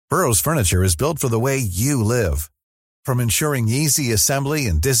Burrow's furniture is built for the way you live. From ensuring easy assembly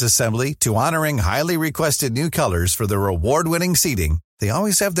and disassembly to honoring highly requested new colors for their award-winning seating, they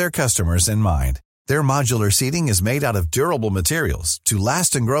always have their customers in mind. Their modular seating is made out of durable materials to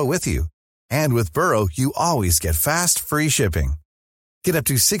last and grow with you. And with Burrow, you always get fast, free shipping. Get up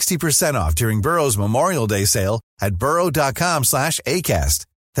to 60% off during Burrow's Memorial Day sale at burrow.com/ACAST.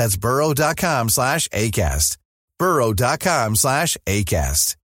 That's burrow.com/ACAST.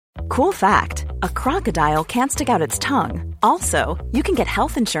 burrow.com/ACAST. Cool fact, a crocodile can't stick out its tongue. Also, you can get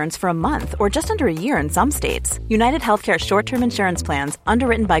health insurance for a month or just under a year in some states. United Healthcare short-term insurance plans,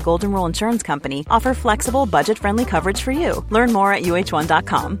 underwritten by Golden Rule Insurance Company, offer flexible, budget-friendly coverage for you. Learn more at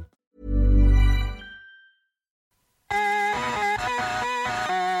uh1.com.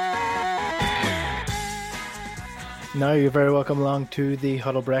 Now you're very welcome along to the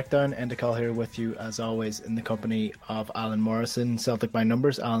Huddle Breakdown. And Call here with you, as always, in the company of Alan Morrison, Celtic by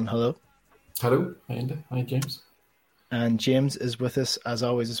Numbers. Alan, hello. Hello. Hi, Andy. Hi, James. And James is with us, as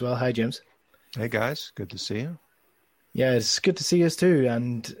always, as well. Hi, James. Hey, guys. Good to see you. Yeah, it's good to see us too.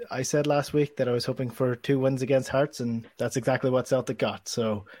 And I said last week that I was hoping for 2 wins against Hearts, and that's exactly what Celtic got.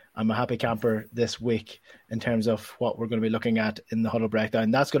 So I'm a happy camper this week in terms of what we're going to be looking at in the Huddle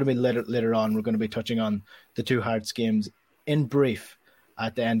Breakdown. That's going to be later on. We're going to be touching on the 2 Hearts games in brief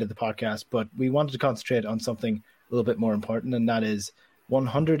at the end of the podcast. But we wanted to concentrate on something a little bit more important, and that is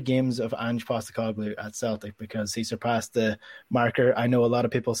 100 games of Ange Postecoglou at Celtic, because he surpassed the marker. I know a lot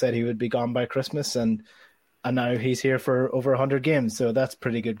of people said he would be gone by Christmas, and now he's here for over 100 games. So that's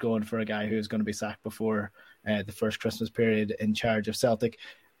pretty good going for a guy who's going to be sacked before the first Christmas period in charge of Celtic.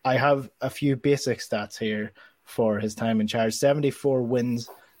 I have a few basic stats here for his time in charge. 74 wins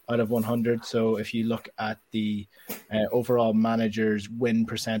out of 100. So if you look at the overall manager's win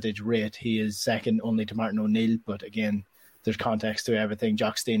percentage rate, he is second only to Martin O'Neill. But again, there's context to everything.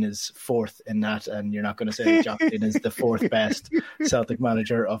 Jock Stein is fourth in that, and you're not going to say Jock Stein is the 4th best Celtic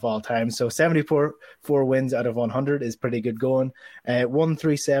manager of all time. So 74 wins out of 100 is pretty good going.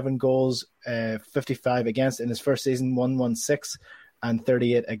 137 goals, 55 against in his first season, 116 and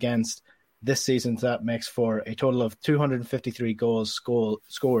 38 against this season. So that makes for a total of 253 goals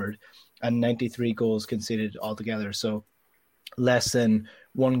scored and 93 goals conceded altogether. So less than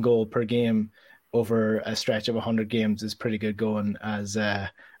 1 goal per game over a stretch of 100 games is pretty good going as a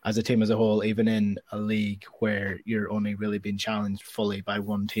team as a whole, even in a league where you're only really being challenged fully by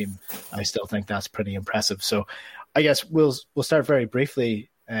one team. I still think that's pretty impressive. So I guess we'll start very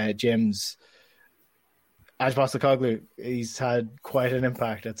briefly, James. Ange Postecoglou, he's had quite an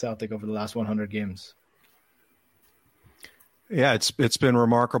impact at Celtic over the last 100 games. Yeah, it's been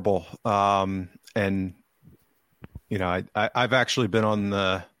remarkable. And, you know, I've actually been on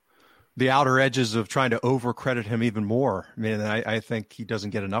the outer edges of trying to overcredit him even more. I mean, I think he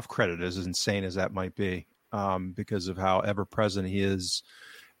doesn't get enough credit, as insane as that might be, because of how ever present he is,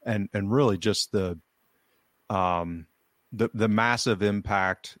 and really just the massive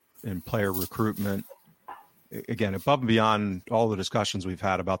impact in player recruitment. Again, above and beyond all the discussions we've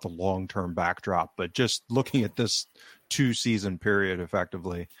had about the long-term backdrop, but just looking at this 2-season period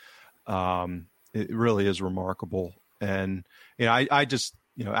effectively, it really is remarkable. And, you know, I just,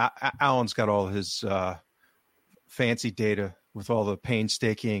 you know, Alan's got all his fancy data with all the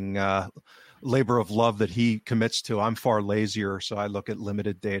painstaking labor of love that he commits to. I'm far lazier, so I look at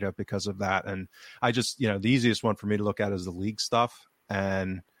limited data because of that. And I just, you know, the easiest one for me to look at is the league stuff.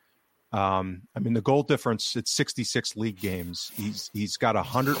 And I mean, the goal difference, it's 66 league games. He's got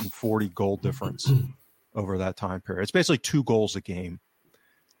 140 goal difference over that time period. It's basically 2 goals a game.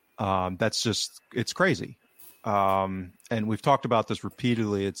 That's just, it's crazy. And we've talked about this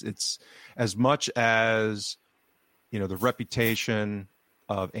repeatedly. It's as much as, you know, the reputation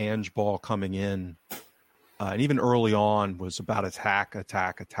of Ange ball coming in, and even early on was about attack.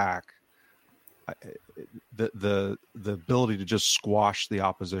 The ability to just squash the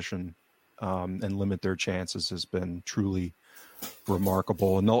opposition and limit their chances has been truly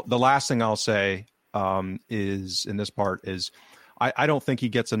remarkable. And the last thing I'll say is, in this part, is I don't think he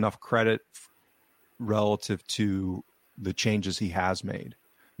gets enough credit relative to the changes he has made.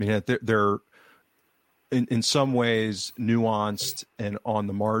 I mean, they're in some ways nuanced and on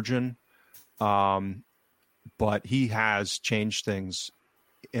the margin, but he has changed things,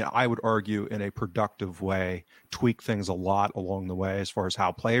 I would argue, in a productive way, tweak things a lot along the way as far as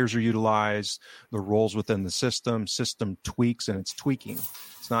how players are utilized, the roles within the system tweaks, and it's tweaking.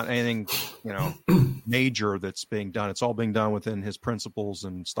 It's not anything, you know, major that's being done. It's all being done within his principles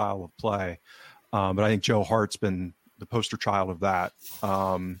and style of play. But I think Joe Hart's been the poster child of that,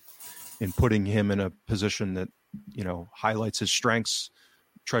 in putting him in a position that, you know, highlights his strengths,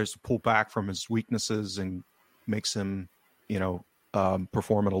 tries to pull back from his weaknesses and makes him,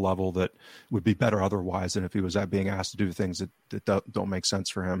 perform at a level that would be better otherwise than if he was being asked to do things that don't make sense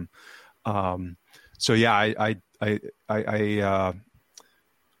for him. So yeah,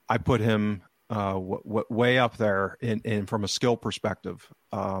 I put him way up there in from a skill perspective,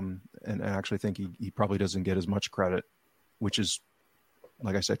 and I actually think he probably doesn't get as much credit, which is,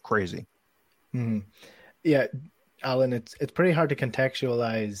 like I said, crazy. Mm-hmm. Yeah, Alan, it's pretty hard to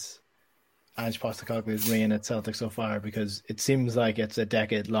contextualize Ange Postecoglou's reign at Celtic so far, because it seems like it's a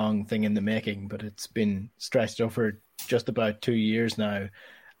decade-long thing in the making, but it's been stretched over just about 2 years now,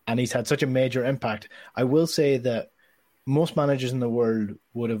 and he's had such a major impact. I will say that most managers in the world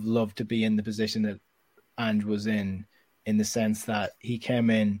would have loved to be in the position that Ange was in the sense that he came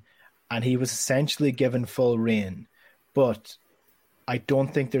in and he was essentially given full reign. But I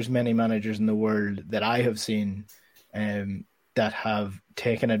don't think there's many managers in the world that I have seen that have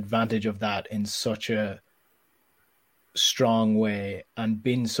taken advantage of that in such a strong way and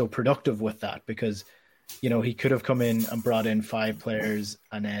been so productive with that, because, he could have come in and brought in 5 players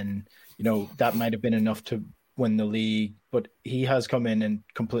and then, that might have been enough to win the league, but he has come in and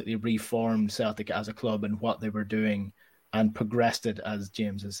completely reformed Celtic as a club and what they were doing and progressed it, as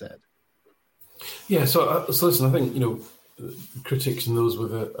James has said. Yeah, so listen, I think, critics and those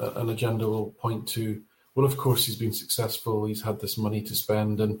with an agenda will point to, well, of course he's been successful, he's had this money to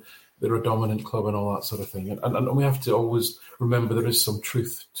spend, and they're a dominant club and all that sort of thing. And we have to always remember there is some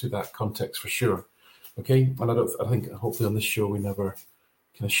truth to that context for sure. Okay? And I think hopefully on this show we never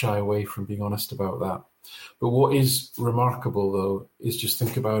kind of shy away from being honest about that. But what is remarkable, though, is just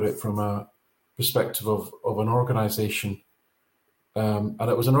think about it from a perspective of an organisation. And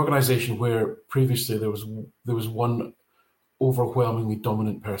it was an organisation where previously there was one overwhelmingly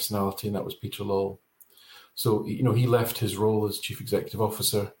dominant personality, and that was Peter Lawwell. So, he left his role as chief executive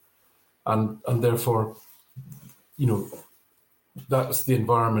officer, and therefore, that's the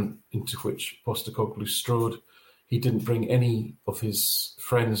environment into which Postecoglou strode. He didn't bring any of his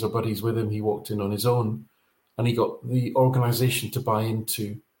friends or buddies with him. He walked in on his own, and he got the organisation to buy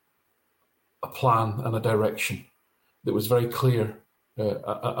into a plan and a direction that was very clear.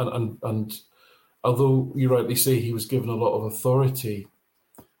 And although you rightly say he was given a lot of authority,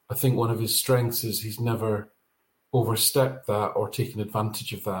 I think one of his strengths is he's never overstepped that or taken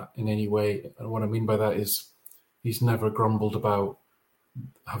advantage of that in any way. And what I mean by that is he's never grumbled about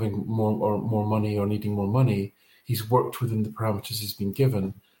having more money or needing more money. He's worked within the parameters he's been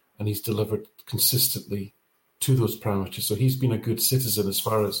given, and he's delivered consistently to those parameters. So he's been a good citizen as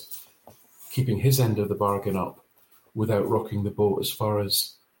far as keeping his end of the bargain up without rocking the boat as far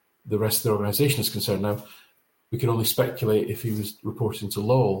as the rest of the organisation is concerned. Now, we can only speculate if he was reporting to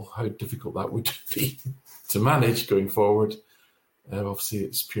Lawwell how difficult that would be to manage going forward. Obviously,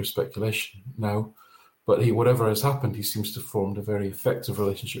 it's pure speculation now. But whatever has happened, he seems to have formed a very effective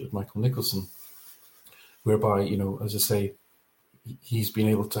relationship with Michael Nicholson, whereby, as I say, he's been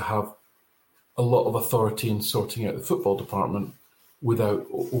able to have a lot of authority in sorting out the football department without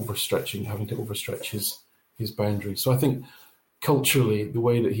having to overstretch his boundaries. So I think culturally, the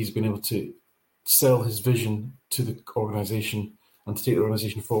way that he's been able to sell his vision to the organisation and to take the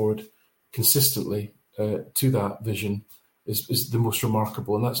organisation forward consistently to that vision is the most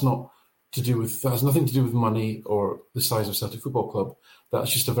remarkable. And that's not that has nothing to do with money or the size of Celtic Football Club.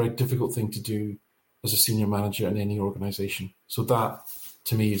 That's just a very difficult thing to do as a senior manager in any organisation. So that,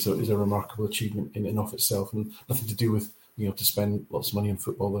 to me, is a remarkable achievement in and of itself, and nothing to do with to spend lots of money on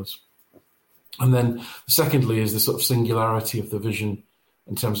footballers. And then secondly is the sort of singularity of the vision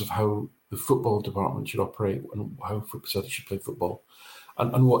in terms of how the football department should operate and how Celtic should play football.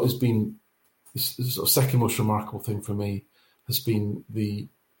 And what has been the sort of second most remarkable thing for me has been the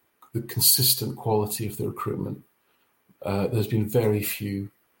consistent quality of the recruitment. There's been very few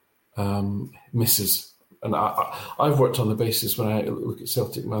misses. And I've worked on the basis when I look at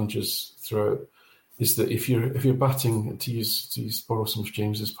Celtic managers throughout, is that if you're batting, to borrow some of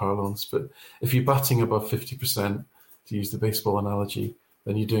James's parlance, but if you're batting above 50%, to use the baseball analogy,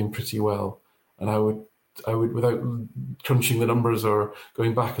 then you're doing pretty well. And I would, without crunching the numbers or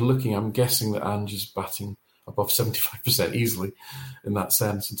going back and looking, I'm guessing that Ange is batting above 75% easily in that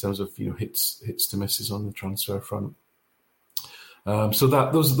sense, in terms of hits to misses on the transfer front. So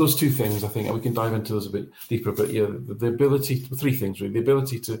that those two things, I think, and we can dive into those a bit deeper. But yeah, the ability, three things really: the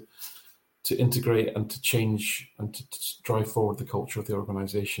ability to integrate and to change and to drive forward the culture of the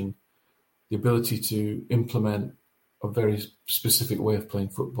organisation, the ability to implement a very specific way of playing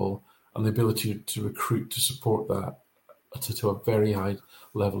football, and the ability to recruit to support that to a very high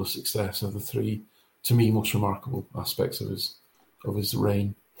level of success are the three, to me, most remarkable aspects of his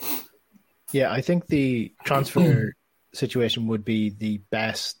reign. Yeah, I think the transfer situation would be the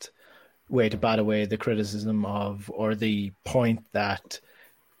best way to bat away the criticism of, or the point that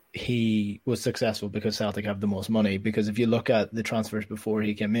he was successful because Celtic have the most money. Because if you look at the transfers before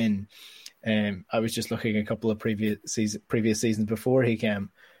he came in, I was just looking a couple of previous seasons before he came.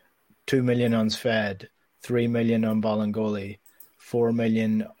 2 million on Sved, 3 million on Bolingoli, 4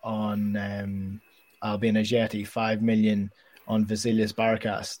 million on Albin Ajeti, 5 million on Vasilis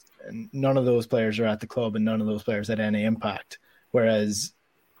Barkas. And none of those players are at the club, and none of those players had any impact. Whereas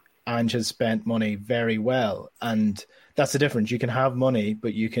Ange has spent money very well, and that's the difference. You can have money,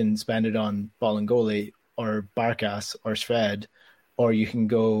 but you can spend it on Bolingoli or Barkas or Sved, or you can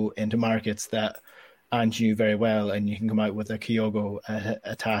go into markets that Ange knew very well, and you can come out with a Kyogo,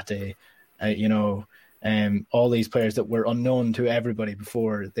 a Tate, all these players that were unknown to everybody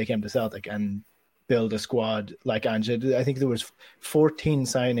before they came to Celtic, and build a squad like Ange. I think there was 14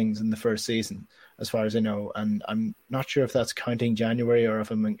 signings in the first season, as far as I know, and I'm not sure if that's counting January or if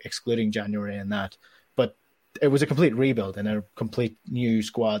I'm excluding January in that. But it was a complete rebuild and a complete new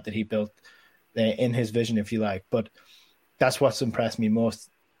squad that he built in his vision, if you like. But that's what's impressed me most,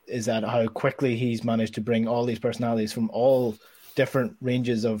 is that how quickly he's managed to bring all these personalities from all different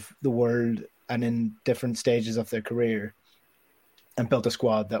ranges of the world and in different stages of their career, and built a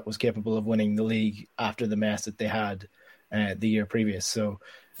squad that was capable of winning the league after the mess that they had the year previous. So,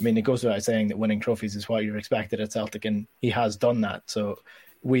 I mean, it goes without saying that winning trophies is what you're expected at Celtic, and he has done that. So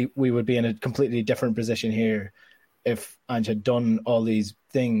we would be in a completely different position here if Ange had done all these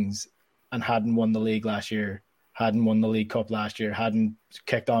things and hadn't won the league last year, hadn't won the League Cup last year, hadn't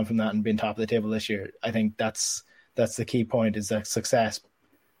kicked on from that and been top of the table this year. I think that's the key point, is that success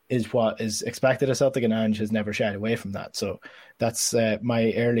is what is expected of Celtic, and Ange has never shied away from that. So that's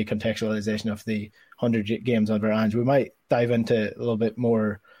my early contextualization of the 100 games under Ange. We might dive into a little bit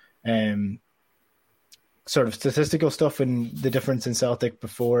more sort of statistical stuff and the difference in Celtic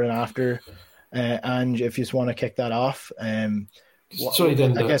before and after Ange, if you just want to kick that off. Sorry,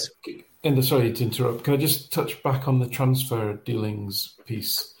 Denda. Enda, sorry to interrupt. Can I just touch back on the transfer dealings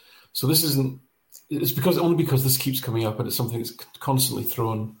piece? So this it's only because this keeps coming up, and it's something that's constantly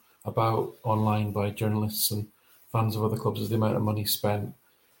thrown about online by journalists and fans of other clubs, as the amount of money spent.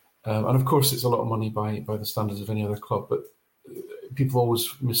 And of course, it's a lot of money by the standards of any other club, but people always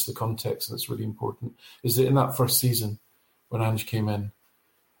miss the context, and it's really important, is that in that first season, when Ange came in,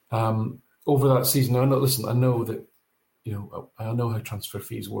 over that season, I know that, I know how transfer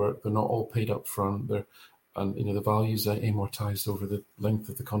fees work. They're not all paid up front. The values are amortized over the length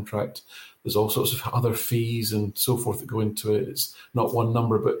of the contract. There's all sorts of other fees and so forth that go into it. It's not one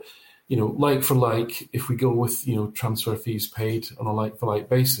number, but, like for like, if we go with, transfer fees paid on a like for like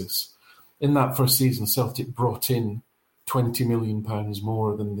basis, in that first season, Celtic brought in £20 million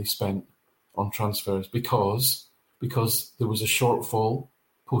more than they spent on transfers because there was a shortfall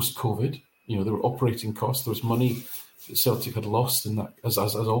post-COVID. There were operating costs. There was money that Celtic had lost in that, as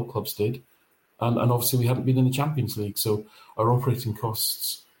all clubs did. And obviously we hadn't been in the Champions League, so our operating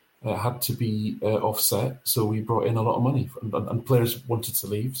costs had to be offset. So we brought in a lot of money, and players wanted to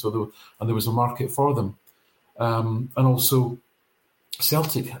leave. So there was a market for them, and also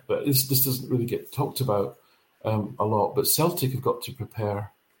Celtic. This doesn't really get talked about a lot, but Celtic have got to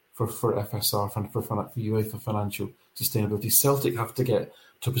prepare for FSR, for UEFA financial sustainability. Celtic have to get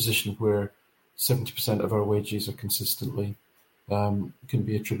to a position where 70% of our wages are consistently can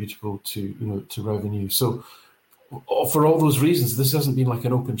be attributable to revenue. So for all those reasons, this hasn't been like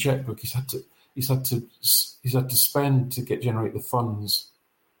an open checkbook. He's had to spend to generate the funds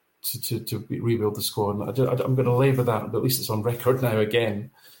to rebuild the squad. And I'm going to labour that, but at least it's on record now again.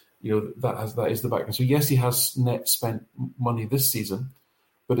 That is the background. So yes, he has net spent money this season,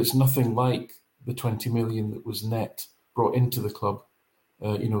 but it's nothing like the 20 million that was net brought into the club,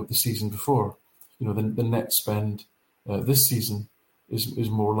 the season before. The net spend this season is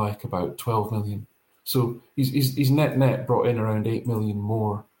more like about 12 million. So he's net brought in around 8 million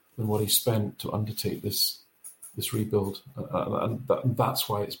more than what he spent to undertake this rebuild, and that's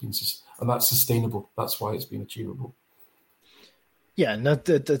why it's been, and that's sustainable. That's why it's been achievable. Yeah, and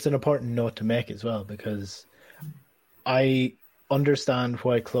that's an important note to make as well, because I understand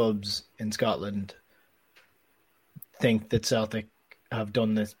why clubs in Scotland think that Celtic have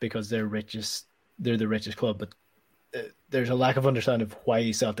done this because they're the richest club, but there's a lack of understanding of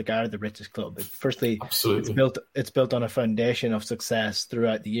why Celtic are the richest club. Firstly, absolutely, it's built on a foundation of success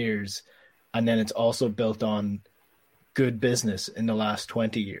throughout the years, and then it's also built on good business in the last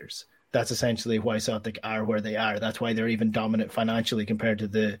 20 years. That's essentially why Celtic are where they are. That's why they're even dominant financially compared to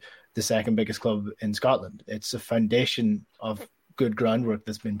the second biggest club in Scotland. It's a foundation of good groundwork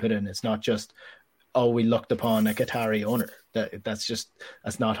that's been put in. It's not just, oh, we looked upon a Qatari owner.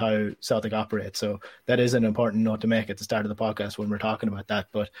 That's not how Celtic operates. So that is an important note to make at the start of the podcast when we're talking about that.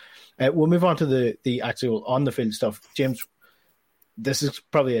 But we'll move on to the actual on the field stuff. James, this is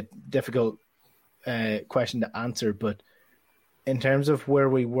probably a difficult question to answer, but in terms of where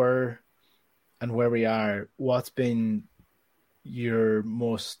we were and where we are, what's been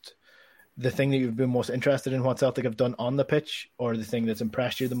the thing that you've been most interested in what Celtic have done on the pitch, or the thing that's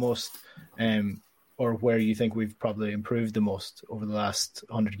impressed you the most, or where you think we've probably improved the most over the last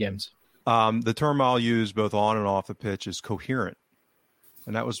 100 games? The term I'll use both on and off the pitch is coherent.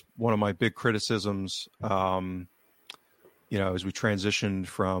 And that was one of my big criticisms, as we transitioned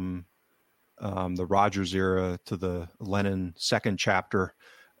from the Rodgers era to the Lennon second chapter,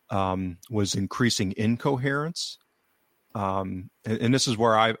 was increasing incoherence. And this is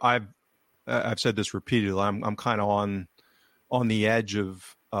where I've said this repeatedly. I'm kind of on the edge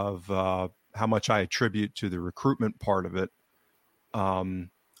of how much I attribute to the recruitment part of it.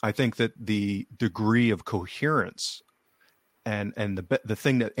 I think that the degree of coherence and the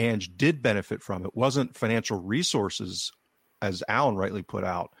thing that Ange did benefit from, it wasn't financial resources, as Alan rightly put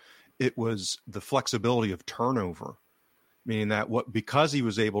out. It was the flexibility of turnover, meaning that because he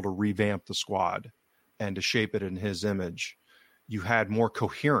was able to revamp the squad and to shape it in his image, you had more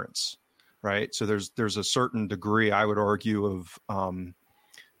coherence, right? So there's a certain degree, I would argue, of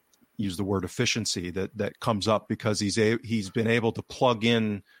use the word efficiency that comes up because he's been able to plug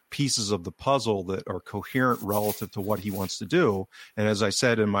in pieces of the puzzle that are coherent relative to what he wants to do. And as I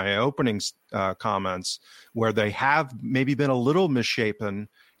said in my opening comments, where they have maybe been a little misshapen,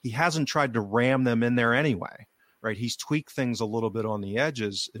 he hasn't tried to ram them in there anyway, right? He's tweaked things a little bit on the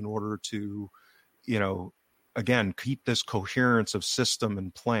edges in order to, again, keep this coherence of system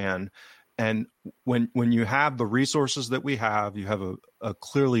and plan. And when you have the resources that we have, you have a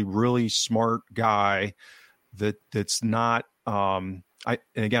clearly really smart guy that's not, and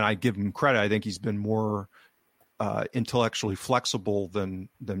again, I give him credit. I think he's been more intellectually flexible than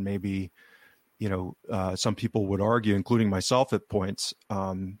maybe, some people would argue, including myself at points.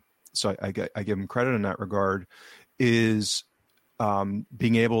 So I give him credit in that regard, is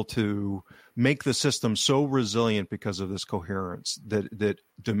being able to make the system so resilient because of this coherence that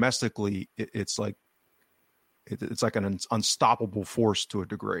domestically it's like an unstoppable force to a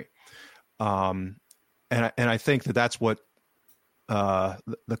degree. And I think that's what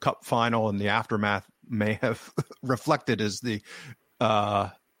the Cup final and the aftermath may have reflected, is the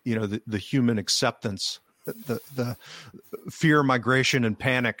human acceptance, the fear, migration, and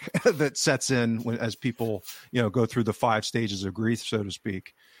panic that sets in as people, go through the 5 stages of grief, so to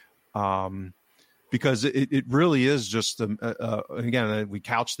speak. Because it really is just, again, we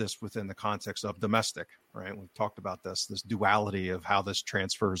couch this within the context of domestic, right? We've talked about this duality of how this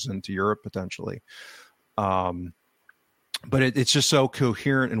transfers into Europe potentially. But it's just so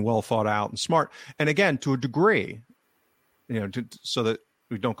coherent and well thought out and smart. And again, to a degree, so that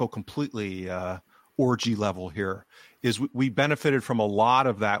we don't go completely orgy level here, is we benefited from a lot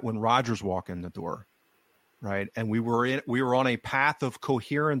of that when Rodgers walked in the door, right? And we were on a path of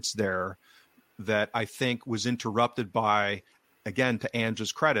coherence there that I think was interrupted by, again, to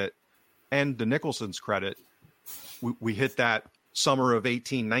Ange's credit and to Nicholson's credit, we hit that summer of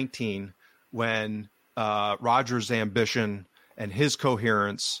 18-19 when Rodgers' ambition and his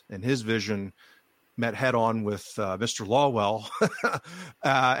coherence and his vision met head on with Mr. Lawwell.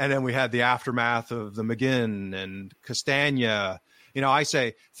 And then we had the aftermath of the McGinn and Castagna. I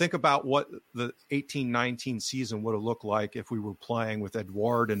say, think about what the 18-19 season would have looked like if we were playing with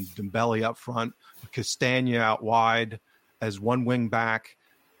Edouard and Dembele up front, Castagna out wide as one wing back,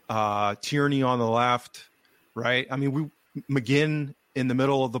 Tierney on the left, right? I mean, McGinn in the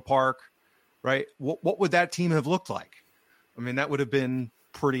middle of the park, right? What would that team have looked like? I mean, that would have been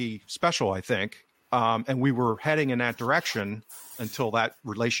pretty special, I think. And we were heading in that direction until that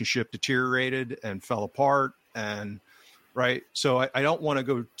relationship deteriorated and fell apart. And right. So I don't want to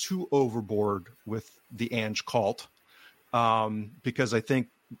go too overboard with the Ange cult, because I think,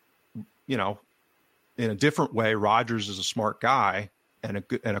 in a different way, Rodgers is a smart guy and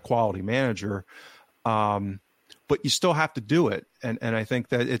a quality manager. But you still have to do it. And I think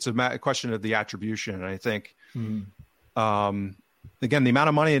that it's a question of the attribution. And I think, again, the amount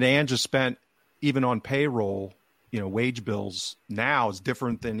of money that Ange has spent, even on payroll, wage bills now is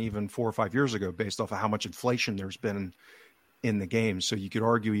different than even 4 or 5 years ago, based off of how much inflation there's been in the game. So you could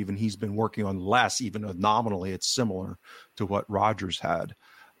argue even he's been working on less, even though nominally it's similar to what Rodgers had.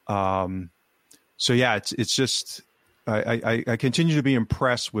 So yeah, it's just, I continue to be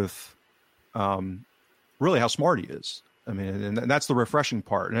impressed with really how smart he is. I mean, and that's the refreshing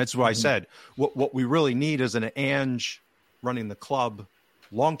part. And that's why I said what we really need is an Ange running the club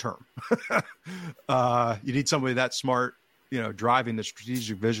long term. You need somebody that smart, driving the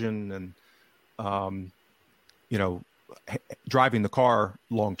strategic vision and, driving the car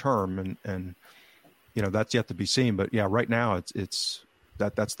long term. And that's yet to be seen. But yeah, right now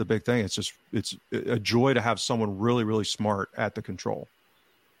that's the big thing. It's a joy to have someone really, really smart at the control.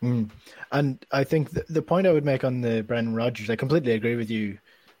 And I think the point I would make on the Brendan Rodgers, I completely agree with you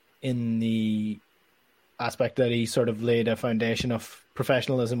in the aspect that he sort of laid a foundation of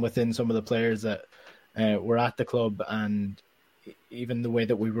professionalism within some of the players that were at the club, and even the way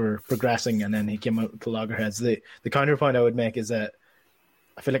that we were progressing, and then he came out with the loggerheads. The counterpoint I would make is that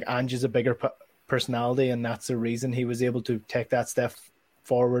I feel like Ange is a bigger personality, and that's the reason he was able to take that step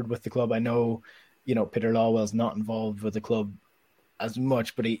forward with the club. I know, Peter Lawwell's not involved with the club as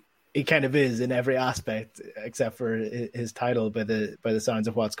much, but he kind of is in every aspect except for his title by the sounds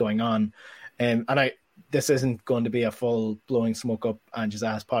of what's going on. And this isn't going to be a full blowing smoke up Ange's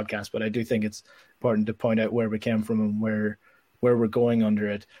ass podcast, but I do think it's important to point out where we came from and where we're going under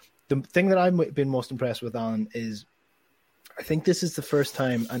it. The thing that I've been most impressed with Alan is I think this is the first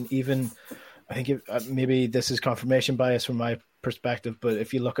time, and even I think maybe this is confirmation bias from my perspective, but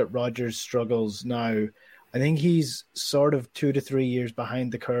if you look at Rodgers' struggles now, I think he's sort of 2 to 3 years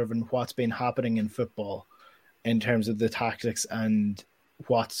behind the curve in what's been happening in football in terms of the tactics and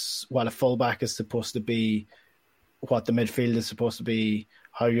what a fullback is supposed to be, what the midfield is supposed to be,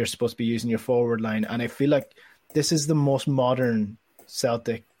 how you're supposed to be using your forward line. And I feel like this is the most modern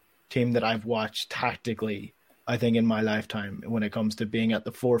Celtic team that I've watched tactically, I think, in my lifetime when it comes to being at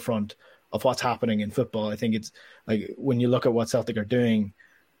the forefront of what's happening in football. I think it's like when you look at what Celtic are doing,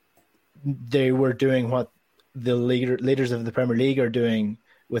 they were doing what the leaders of the Premier League are doing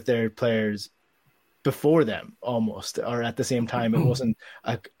with their players before them, almost, or at the same time. It wasn't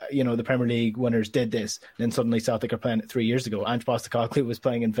the Premier League winners did this, and then suddenly Celtic are playing it 3 years ago. Ange Postecoglou was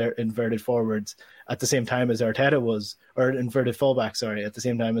playing inverted forwards at the same time as Arteta was, or inverted fullback, sorry, at the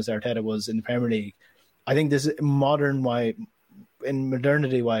same time as Arteta was in the Premier League. I think this is modernity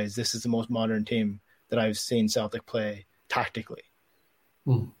wise, this is the most modern team that I've seen Celtic play tactically.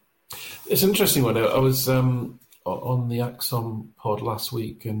 It's an interesting one. I was on the Axom pod last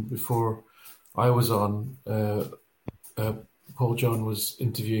week, and before I was on, Paul John was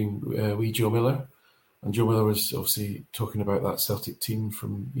interviewing wee Joe Miller, and Joe Miller was obviously talking about that Celtic team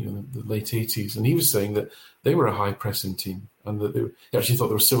from the late 80s, and he was saying that they were a high pressing team, and that he actually thought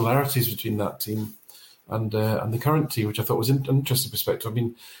there were similarities between that team and the current team, which I thought was an interesting perspective. I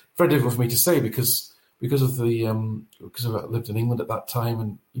mean, very difficult for me to say because of I lived in England at that time,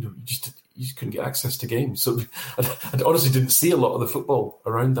 and you just couldn't get access to games. So I honestly didn't see a lot of the football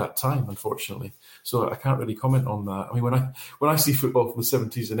around that time, unfortunately. So I can't really comment on that. I mean, when I see football from the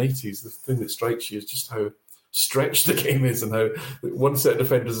 70s and 80s, the thing that strikes you is just how stretched the game is, and how one set of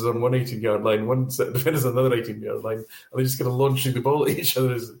defenders is on one 18-yard line, one set of defenders on another 18-yard line, and they're just kind of launching the ball at each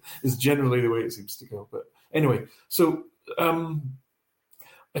other is generally the way it seems to go. But anyway, so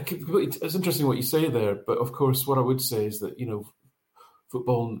it's interesting what you say there, but of course what I would say is that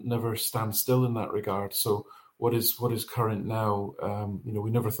football never stands still in that regard. So what is current now?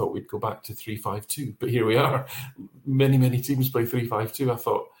 We never thought we'd go back to 3-5-2, but here we are. Many teams play 3-5-2. I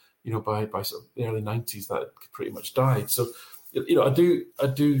thought by sort of the early 90s that pretty much died. So I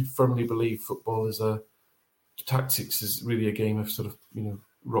do firmly believe football tactics is really a game of sort of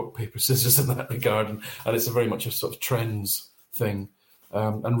rock paper scissors in that regard, and it's a very much a sort of trends thing.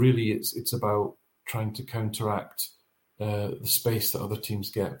 And really, it's about trying to counteract the space that other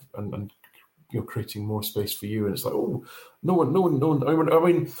teams get, and creating more space for you. And it's like, no one. I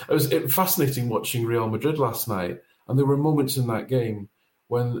mean, it was fascinating watching Real Madrid last night, and there were moments in that game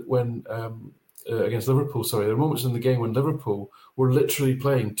when against Liverpool. Sorry, there were moments in the game when Liverpool were literally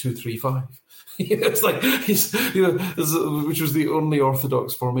playing 2-3-5. It's like which was the only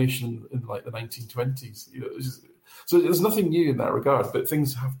orthodox formation in like the 1920s. So there's nothing new in that regard, but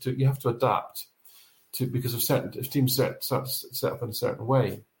you have to adapt to, because if teams set up in a certain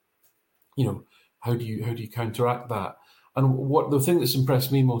way, how do you counteract that? And what the thing that's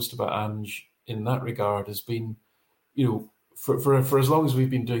impressed me most about Ange in that regard has been, for as long as we've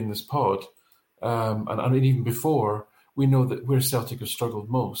been doing this pod, and even before, we know that where Celtic have struggled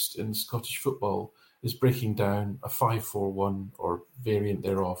most in Scottish football is breaking down a 5-4-1 or variant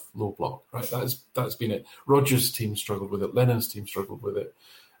thereof low block. Right, that's been it. Rodgers' team struggled with it. Lennon's team struggled with it,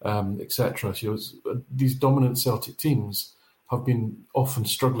 etc. So these dominant Celtic teams have been often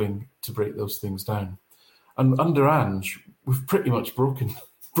struggling to break those things down. And under Ange, we've pretty much broken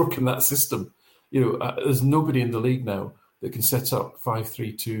that system. There's nobody in the league now that can set up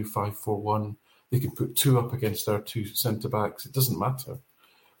 5-3-2, 5-4-1. They can put 2 up against our 2 centre-backs. It doesn't matter.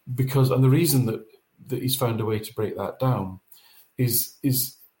 And the reason that he's found a way to break that down is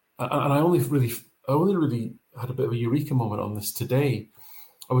and I only really had a bit of a eureka moment on this today.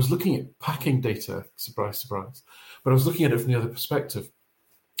 I was looking at packing data, surprise, surprise, but I was looking at it from the other perspective.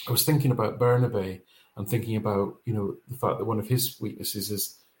 I was thinking about Bernabé and thinking about, the fact that one of his weaknesses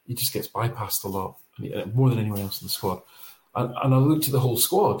is he just gets bypassed a lot, more than anyone else in the squad. And I looked at the whole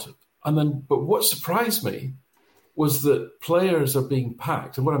squad, but what surprised me was that players are being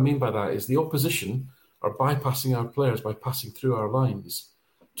packed. And what I mean by that is the opposition are bypassing our players by passing through our lines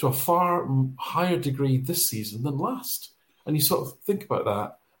to a far higher degree this season than last. And you sort of think about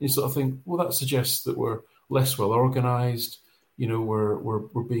that, and you sort of think, well, that suggests that we're less well organised.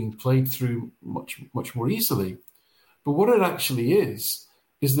 We're being played through much, much more easily. But what it actually is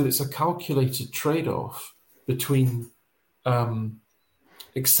that it's a calculated trade-off between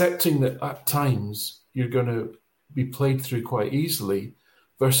accepting that at times you're going to be played through quite easily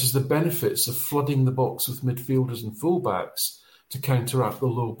versus the benefits of flooding the box with midfielders and fullbacks to counteract the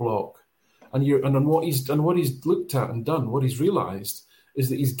low block. And what he's looked at and done, what he's realised is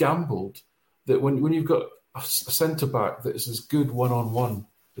that he's gambled that when you've got a centre-back that is as good one-on-one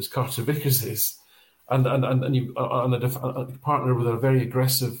as Carter Vickers is, and a partner with a very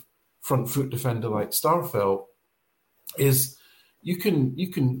aggressive front foot defender like Starfelt, is you can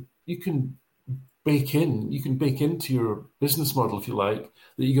bake into your business model, if you like,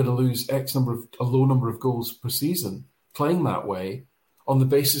 that you're going to lose a low number of goals per season playing that way, on the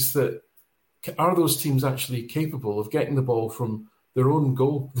basis that are those teams actually capable of getting the ball from their own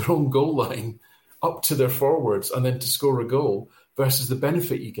goal line up to their forwards and then to score a goal, versus the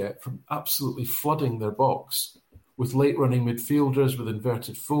benefit you get from absolutely flooding their box with late-running midfielders, with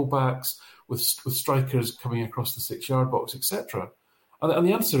inverted fullbacks, with strikers coming across the 6-yard box, etc. And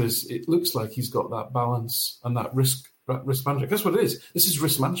the answer is, it looks like he's got that balance and that risk management. That's what it is. This is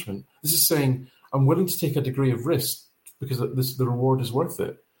risk management. This is saying, I'm willing to take a degree of risk because the reward is worth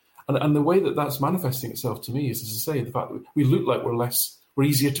it. And the way that that's manifesting itself to me is, as I say, the fact that we look like we're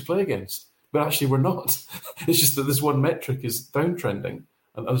easier to play against, but actually we're not. It's just that this one metric is downtrending,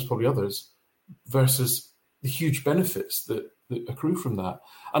 and there's probably others, versus the huge benefits that accrue from that.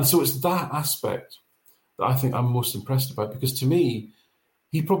 And so it's that aspect that I think I'm most impressed about, because to me,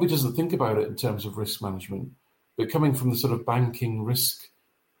 he probably doesn't think about it in terms of risk management, but coming from the sort of banking risk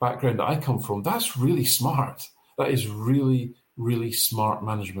background that I come from, that's really smart. That is really, really smart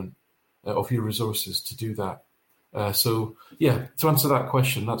management of your resources to do that. To answer that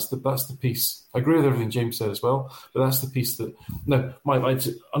question, that's the piece. I agree with everything James said as well, but that's the piece that now in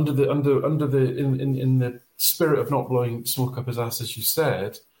the spirit of not blowing smoke up his ass, as you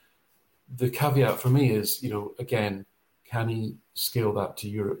said, the caveat for me is, again, can he scale that to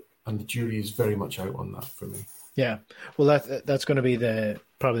Europe? And the jury is very much out on that for me. Yeah, well, that's going to be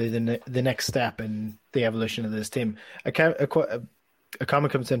probably the next step in the evolution of this team. A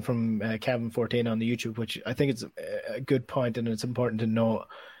comment comes in from Kevin14 on the YouTube, which I think it's a good point, and it's important to know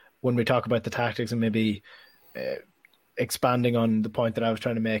when we talk about the tactics, and maybe expanding on the point that I was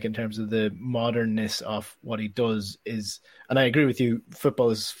trying to make in terms of the modernness of what he does is, and I agree with you, football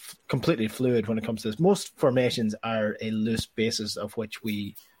is completely fluid when it comes to this. Most formations are a loose basis of which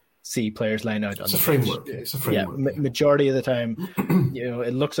we see players line out on the framework. pitch. It's a framework. Yeah, majority of the time,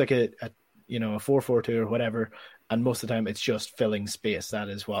 it looks like a 4-4-2 or whatever, and most of the time it's just filling space. That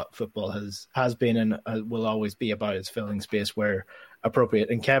is what football has been and will always be about, is filling space where appropriate.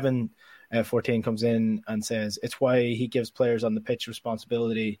 And Kevin 14 comes in and says it's why he gives players on the pitch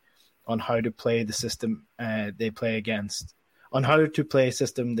responsibility on how to play the system they play against, on how to play a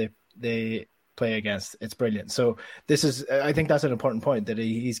system they play against. It's brilliant. So I think that's an important point, that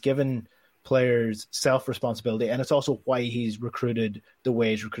he's given players self-responsibility, and it's also why he's recruited the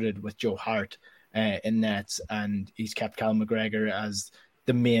way he's recruited with Joe Hart in nets, and he's kept Cal McGregor as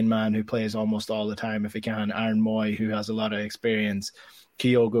the main man who plays almost all the time if he can, Aaron Moy, who has a lot of experience,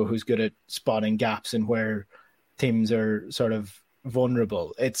 Kyogo, who's good at spotting gaps in where teams are sort of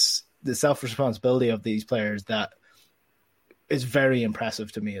vulnerable. It's the self-responsibility of these players that is very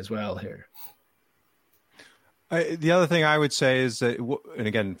impressive to me as well here. The other thing I would say is that, and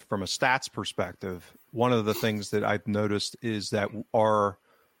again, from a stats perspective, one of the things that I've noticed is that our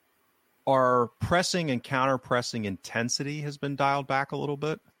pressing and counter-pressing intensity has been dialed back a little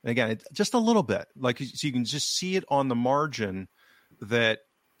bit. And again, just a little bit. So you can just see it on the margin that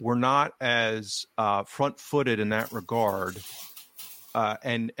we're not as front-footed in that regard.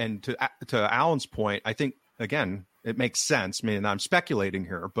 And to Alan's point, I think, again, It makes sense. I mean, I'm speculating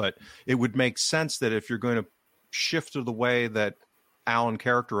here, but it would make sense that if you're going to shift to the way that Alan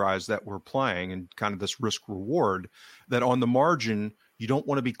characterized that we're playing and kind of this risk reward, that on the margin, you don't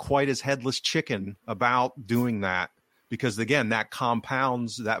want to be quite as headless chicken about doing that, because again, that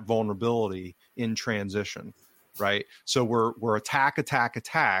compounds that vulnerability in transition, right? So we're attack,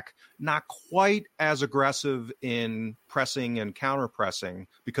 not quite as aggressive in pressing and counter pressing,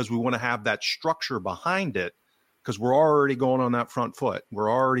 because we want to have that structure behind it, because we're already going on that front foot. We're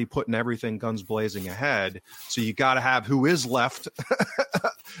already putting everything guns blazing ahead. So you got to have who is left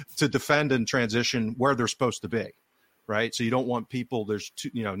to defend and transition where they're supposed to be, right? So you don't want people, there's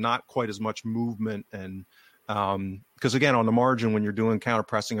not quite as much movement. And because again, on the margin, when you're doing counter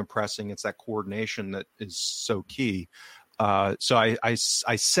pressing and pressing, it's that coordination that is so key. So I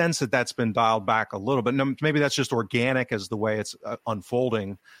sense that that's been dialed back a little bit. Maybe that's just organic as the way it's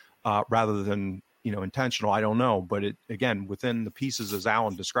unfolding rather than intentional. I don't know, but it, again, within the pieces as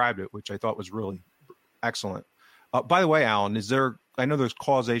Alan described it, which I thought was really excellent. By the way, Alan, I know there's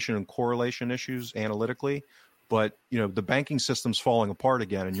causation and correlation issues analytically, but the banking system's falling apart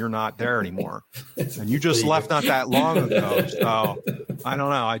again, and you're not there anymore. And you just left not that long ago. So I don't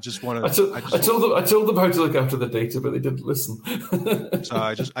know. I just want to. I told them how to look after the data, but they didn't listen. So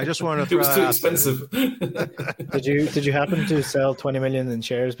I just wanted to. It was too expensive. Did you happen to sell 20 million in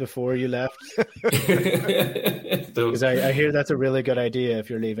shares before you left? Because I hear that's a really good idea if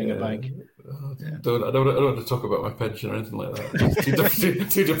you're leaving a bank. I don't want to talk about my pension or anything like that.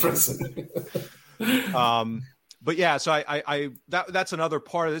 Too depressing. But yeah, so that's another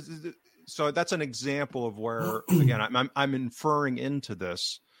part of this. So that's an example of where, again, I'm inferring into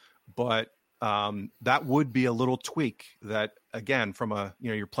this, but that would be a little tweak that, again, from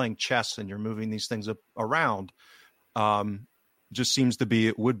you're playing chess and you're moving these things around. Just seems to be,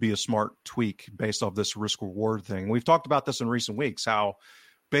 it would be a smart tweak based off this risk reward thing. We've talked about this in recent weeks, how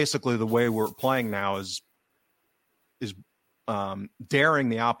basically the way we're playing now is daring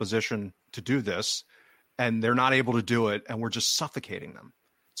the opposition to do this, and they're not able to do it, and we're just suffocating them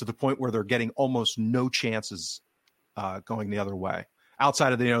to the point where they're getting almost no chances going the other way,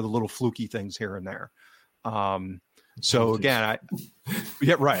 outside of the little fluky things here and there. So again,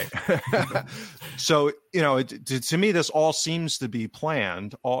 yeah, right. So to me, this all seems to be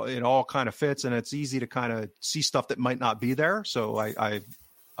planned. It all kind of fits, and it's easy to kind of see stuff that might not be there. So I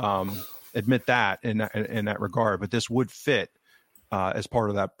admit that in that regard, but this would fit as part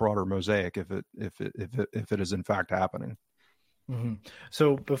of that broader mosaic if it is in fact happening. Mm-hmm.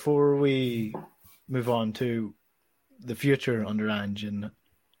 So before we move on to the future under Ange and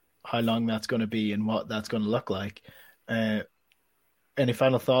how long that's going to be and what that's going to look like, any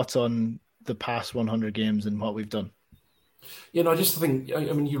final thoughts on the past 100 games and what we've done? I just think, I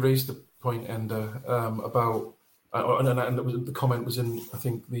mean, you raised the point, Enda, about, and the comment was in, I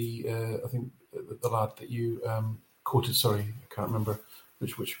think the lad that you quoted, sorry, I can't remember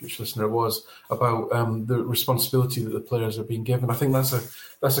which listener it was, about the responsibility that the players are being given. I think that's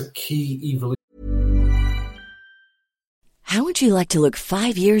a key evolution. How would you like to look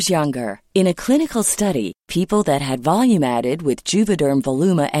 5 years younger? In a clinical study, people that had volume added with Juvederm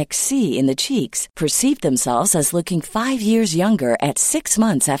Voluma XC in the cheeks perceived themselves as looking 5 years younger at 6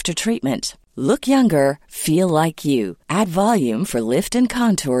 months after treatment. Look younger, feel like you. Add volume for lift and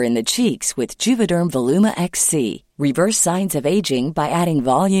contour in the cheeks with Juvederm Voluma XC. Reverse signs of aging by adding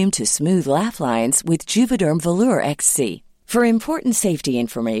volume to smooth laugh lines with Juvederm Volure XC. For important safety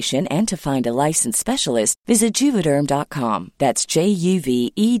information and to find a licensed specialist, visit Juvederm.com. That's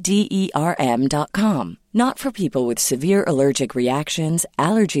JUVEDERM.com. Not for people with severe allergic reactions,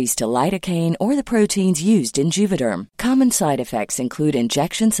 allergies to lidocaine, or the proteins used in Juvederm. Common side effects include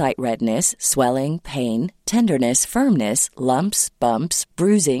injection site redness, swelling, pain, tenderness, firmness, lumps, bumps,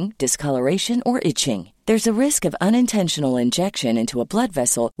 bruising, discoloration, or itching. There's a risk of unintentional injection into a blood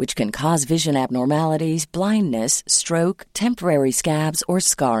vessel, which can cause vision abnormalities, blindness, stroke, temporary scabs, or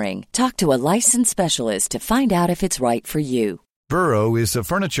scarring. Talk to a licensed specialist to find out if it's right for you. Burrow is a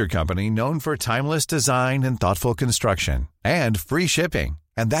furniture company known for timeless design and thoughtful construction, and free shipping,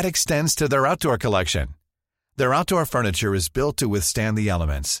 and that extends to their outdoor collection. Their outdoor furniture is built to withstand the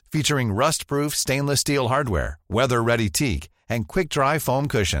elements, featuring rust-proof stainless steel hardware, weather-ready teak, and quick-dry foam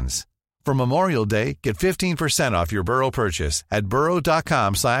cushions. For Memorial Day, get 15% off your Burrow purchase at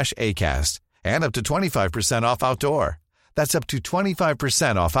burrow.com/ACAST and up to 25% off outdoor. That's up to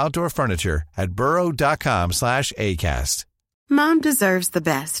 25% off outdoor furniture at burrow.com/ACAST. Mom deserves the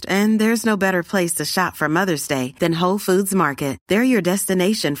best, and there's no better place to shop for Mother's Day than Whole Foods Market. They're your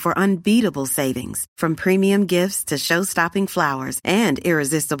destination for unbeatable savings, from premium gifts to show-stopping flowers and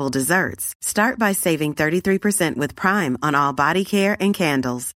irresistible desserts. Start by saving 33% with Prime on all body care and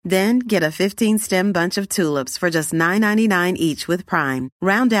candles. Then get a 15-stem bunch of tulips for just $9.99 each with Prime.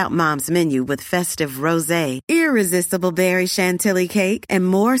 Round out Mom's menu with festive rosé, irresistible berry chantilly cake, and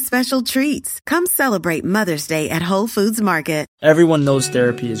more special treats. Come celebrate Mother's Day at Whole Foods Market. Everyone knows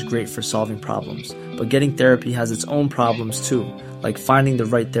therapy is great for solving problems, but getting therapy has its own problems too, like finding the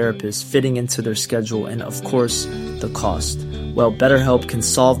right therapist, fitting into their schedule, and of course, the cost. Well, BetterHelp can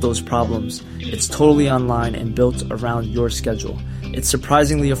solve those problems. It's totally online and built around your schedule. It's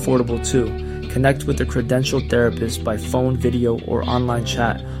surprisingly affordable too. Connect with a credentialed therapist by phone, video, or online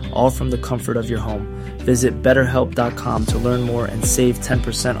chat, all from the comfort of your home. Visit BetterHelp.com to learn more and save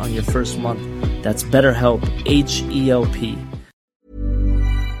 10% on your first month. That's BetterHelp, H-E-L-P.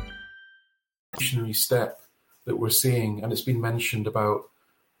 Step that we're seeing, and it's been mentioned about,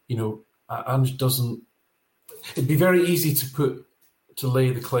 Ange doesn't. It'd be very easy to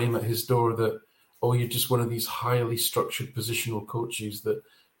lay the claim at his door that, you're just one of these highly structured positional coaches that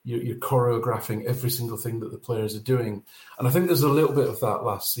you're choreographing every single thing that the players are doing. And I think there's a little bit of that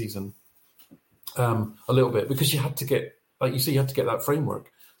last season, a little bit, because you had to get, like you say, you had to get that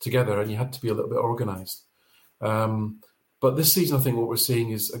framework together, and you had to be a little bit organised. But this season, I think what we're seeing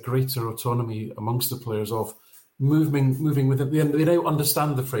is a greater autonomy amongst the players of moving within. They now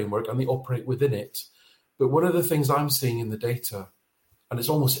understand the framework and they operate within it. But one of the things I'm seeing in the data, and it's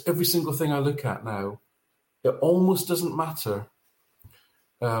almost every single thing I look at now, it almost doesn't matter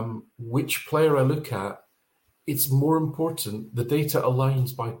which player I look at. It's more important, the data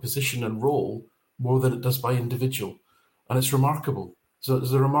aligns by position and role more than it does by individual. And it's remarkable. So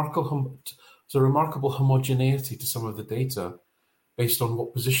there's a remarkable homogeneity to some of the data based on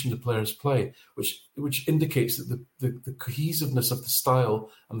what position the players play, which indicates that the cohesiveness of the style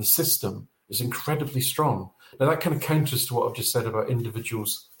and the system is incredibly strong. Now that kind of counters to what I've just said about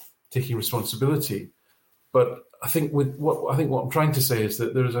individuals taking responsibility. But I think what I'm trying to say is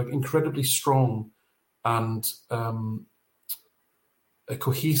that there is an incredibly strong and a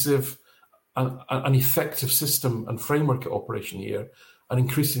cohesive and an effective system and framework of operation here. And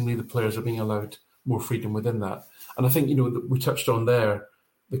increasingly, the players are being allowed more freedom within that. And I think, we touched on there,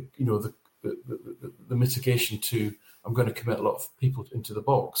 the mitigation to, I'm going to commit a lot of people into the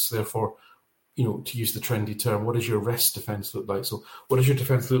box. Therefore, to use the trendy term, what does your rest defense look like? So what does your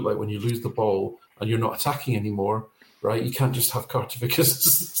defense look like when you lose the ball and you're not attacking anymore, right? You can't just have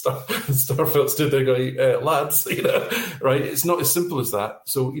Kartavickas and Starfelt stood there going, lads, right? It's not as simple as that.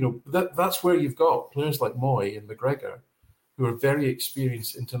 So, that's where you've got players like Moy and McGregor, who are very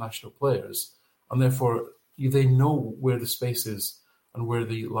experienced international players, and therefore they know where the space is and where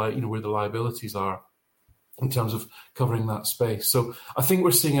the liabilities are in terms of covering that space. So I think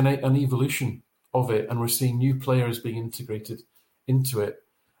we're seeing an evolution of it, and we're seeing new players being integrated into it.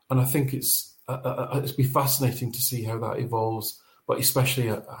 And I think it's be fascinating to see how that evolves, but especially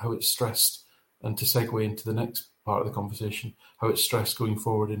how it's stressed, and to segue into the next part of the conversation, how it's stressed going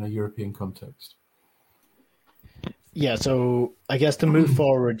forward in a European context. Yeah, so I guess to move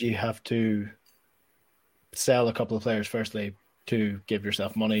forward, you have to sell a couple of players, firstly, to give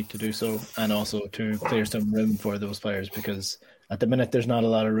yourself money to do so, and also to clear some room for those players, because at the minute there's not a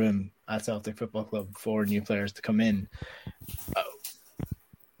lot of room at Celtic Football Club for new players to come in.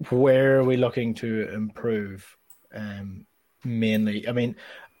 Where are we looking to improve? Mainly, I mean,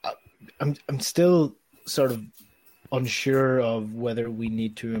 I'm still sort of unsure of whether we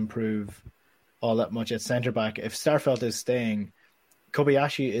need to improve all that much at centre back. If Starfelt is staying,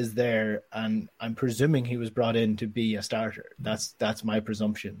 Kobayashi is there, and I'm presuming he was brought in to be a starter. That's my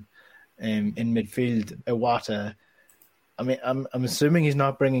presumption. In midfield, Iwata, I mean, I'm assuming he's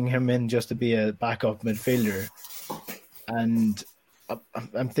not bringing him in just to be a backup midfielder. And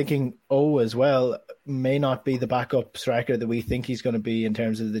I'm thinking as well may not be the backup striker that we think he's going to be in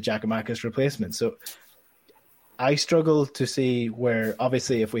terms of the Giakoumakis replacement. So I struggle to see where,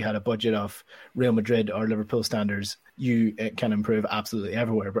 obviously, if we had a budget of Real Madrid or Liverpool standards, you can improve absolutely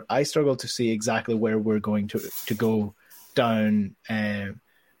everywhere. But I struggle to see exactly where we're going to go down,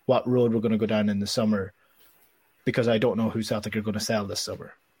 what road we're going to go down in the summer, because I don't know who Celtic are going to sell this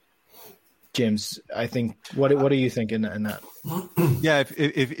summer. James, I think, what are you thinking in that? Yeah,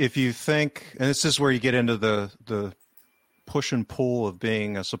 if you think, and this is where you get into the push and pull of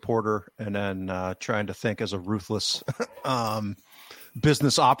being a supporter and then trying to think as a ruthless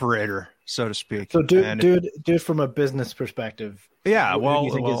business operator, so to speak. So do it from a business perspective. Yeah, who do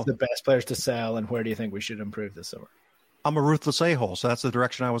you think is the best players to sell, and where do you think we should improve this summer? I'm a ruthless a-hole, so that's the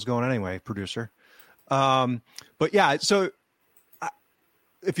direction I was going anyway, producer. But yeah, so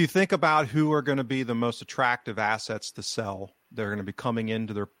if you think about who are going to be the most attractive assets to sell, they're going to be coming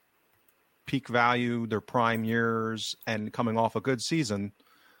into their peak value, their prime years, and coming off a good season.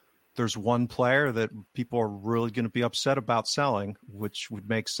 There's one player that people are really going to be upset about selling, which would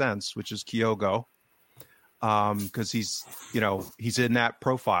make sense, which is Kyogo, because he's in that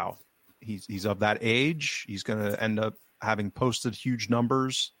profile. He's of that age. He's going to end up having posted huge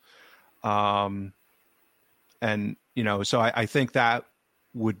numbers, and so I think that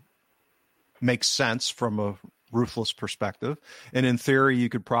would make sense from a ruthless perspective. And in theory, you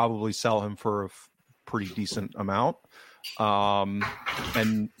could probably sell him for a pretty decent amount. And,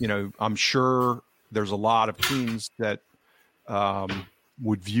 I'm sure there's a lot of teams that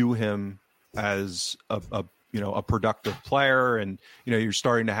would view him as a productive player. And, you're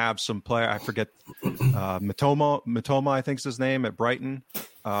starting to have some player, I forget, Matoma, I think is his name, at Brighton,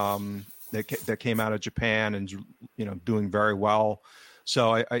 that came out of Japan and, doing very well.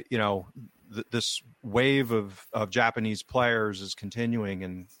 So this wave of Japanese players is continuing,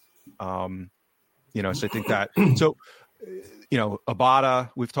 and so I think that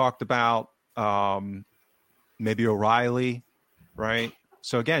Abada we've talked about, maybe O'Reilly, right?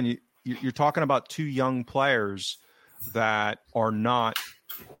 So again, you're talking about two young players that are not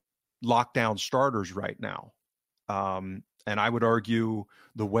lockdown starters right now, and I would argue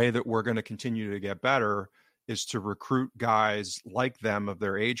the way that we're going to continue to get better is to recruit guys like them of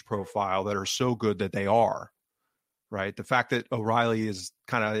their age profile that are so good that they are, right? The fact that O'Reilly is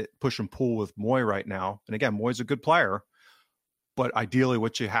kind of push and pull with Moy right now. And again, Moy's a good player, but ideally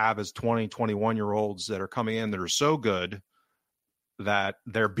what you have is 20, 21-year-olds that are coming in that are so good that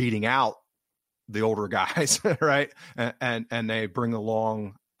they're beating out the older guys, right? And they bring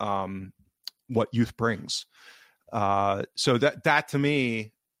along what youth brings. So that to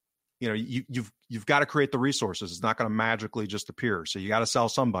me, you've got to create the resources. It's not going to magically just appear. So you got to sell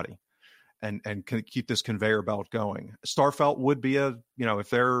somebody and keep this conveyor belt going. Starfelt would be if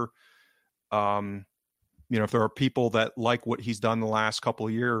there are people that like what he's done the last couple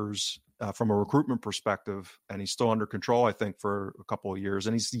of years from a recruitment perspective, and he's still under control, I think, for a couple of years,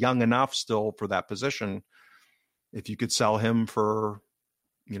 and he's young enough still for that position. If you could sell him for,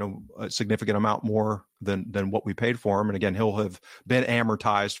 a significant amount more than what we paid for him. And again, he'll have been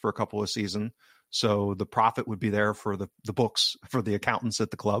amortized for a couple of seasons. So the profit would be there for the books, for the accountants at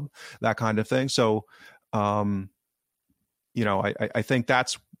the club, that kind of thing. So, I think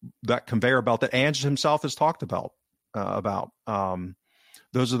that's that conveyor belt that Ange himself has talked about.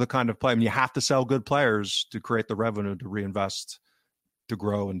 Those are the kind of play. I mean, you have to sell good players to create the revenue to reinvest, to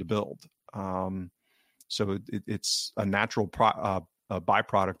grow, and to build. So it's a natural a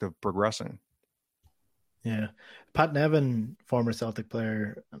byproduct of progressing. Yeah. Pat Nevin, former Celtic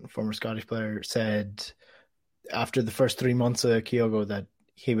player and former Scottish player, said after the first 3 months of Kyogo that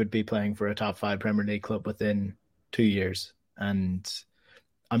he would be playing for a top 5 Premier League club within 2 years. And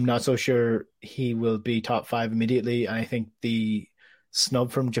I'm not so sure he will be top 5 immediately. I think the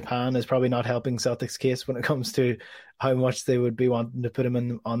snub from Japan is probably not helping Celtic's case when it comes to how much they would be wanting to put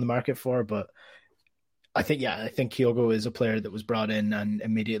him on the market for. But I think Kyogo is a player that was brought in and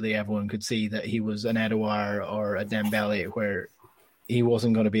immediately everyone could see that he was an Edouard or a Dembele, where he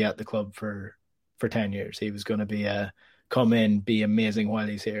wasn't going to be at the club for 10 years. He was going to be come in, be amazing while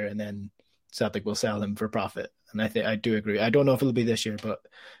he's here, and then Celtic will sell him for profit. And I do agree. I don't know if it'll be this year, but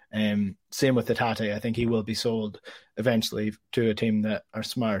same with Hatate. I think he will be sold eventually to a team that are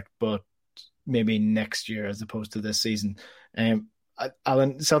smart, but maybe next year as opposed to this season.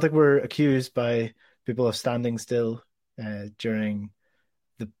 Alan, Celtic were accused by people of standing still during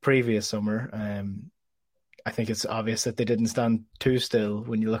the previous summer. I think it's obvious that they didn't stand too still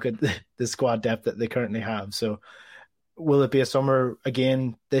when you look at the squad depth that they currently have. So will it be a summer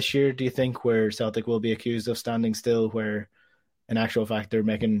again this year, do you think, where Celtic will be accused of standing still, where in actual fact they're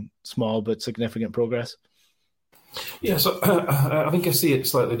making small but significant progress? Yeah, so I think I see it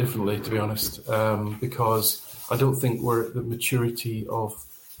slightly differently, to be honest, because I don't think we're at the maturity of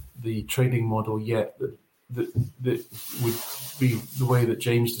the trading model yet that would be the way that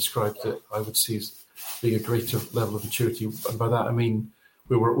James described it. I would see as being a greater level of maturity. And by that I mean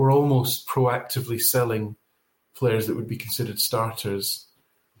we're almost proactively selling players that would be considered starters.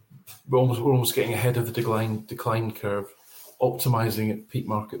 We're almost getting ahead of the decline curve, optimizing at peak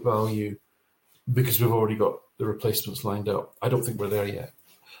market value because we've already got the replacements lined up. I don't think we're there yet.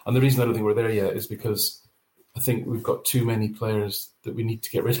 And the reason I don't think we're there yet is because I think we've got too many players that we need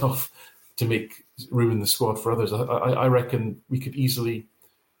to get rid of to make room in the squad for others. I reckon we could easily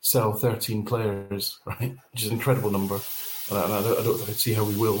sell 13 players, right? Which is an incredible number. And I don't see how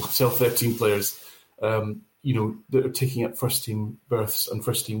we will sell 13 players, that are taking up first team berths and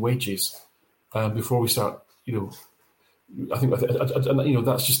first team wages before we start. I think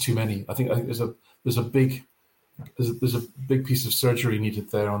that's just too many. I think there's a big piece of surgery needed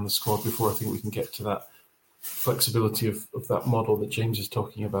there on the squad before I think we can get to that flexibility of that model that James is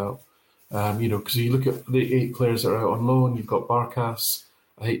talking about. Because you look at the 8 players that are out on loan, you've got Barkas,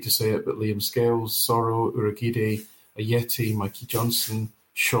 I hate to say it, but Liam Scales, Soro, Uragide, Ayeti, Mikey Johnson,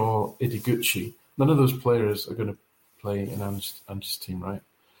 Shaw, Idiguchi. None of those players are going to play in Ange's team, right?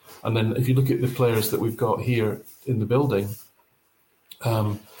 And then if you look at the players that we've got here in the building,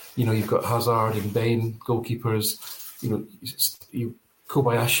 you've got Hazard and Bain, goalkeepers.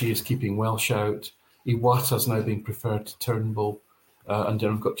 Kobayashi is keeping Welsh out. Iwata's now being preferred to Turnbull. And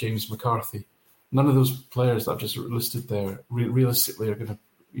then we've got James McCarthy. None of those players that I've just listed there realistically are going to,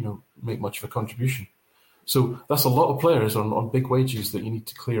 make much of a contribution. So that's a lot of players on big wages that you need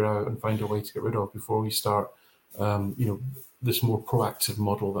to clear out and find a way to get rid of before we start, this more proactive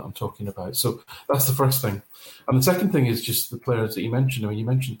model that I'm talking about. So that's the first thing. And the second thing is just the players that you mentioned. I mean, you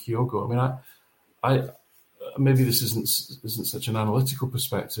mentioned Kyogo. I maybe this isn't such an analytical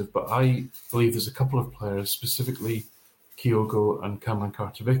perspective, but I believe there's a couple of players, specifically Kyogo and Cameron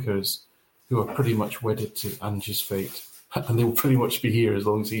Carter-Vickers, who are pretty much wedded to Ange's fate. And they will pretty much be here as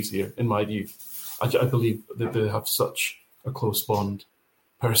long as he's here, in my view. I believe that they have such a close bond,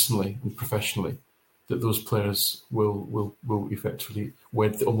 personally and professionally, that those players will effectively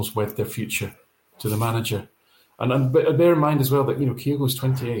almost wed their future to the manager. And bear in mind as well that Kyogo's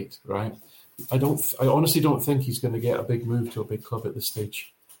 28, right? I honestly don't think he's going to get a big move to a big club at this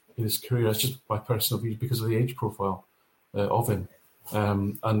stage in his career. That's just my personal view because of the age profile of him,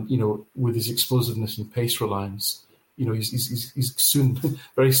 and with his explosiveness and pace reliance, he's soon,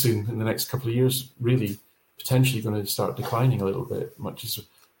 very soon in the next couple of years, really potentially going to start declining a little bit. Much as I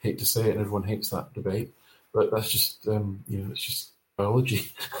hate to say it, and everyone hates that debate, but that's just it's just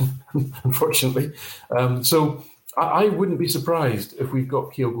biology, unfortunately. So I wouldn't be surprised if we've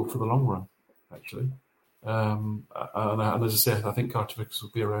got Kyogo for the long run, actually. And as I said, I think Carter-Vickers will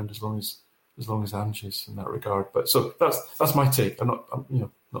be around as long as Ange is in that regard. But so that's my take. I'm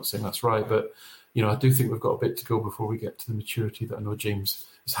not saying that's right, but I do think we've got a bit to go before we get to the maturity that I know James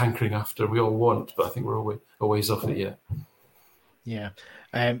is hankering after. We all want, but I think we're a ways off it yet. Yeah.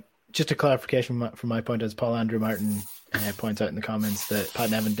 Just a clarification from my point, as Paul Andrew Martin points out in the comments, that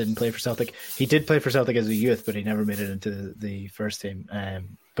Pat Nevin didn't play for Celtic. He did play for Celtic as a youth, but he never made it into the first team.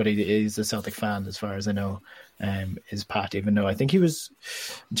 But he's a Celtic fan, as far as I know, is Pat, even though I think he was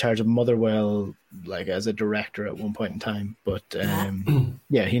in charge of Motherwell, like as a director at one point in time. But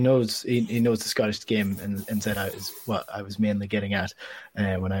yeah, he knows the Scottish game inside out is what I was mainly getting at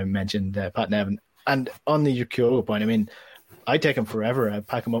when I mentioned Pat Nevin. And on the Kyogo point, I mean, I take him forever. I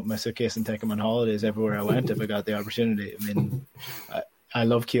pack him up in my suitcase and take him on holidays everywhere I went if I got the opportunity. I mean, I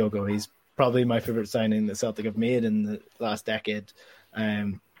love Kyogo. He's probably my favourite signing that Celtic have made in the last decade.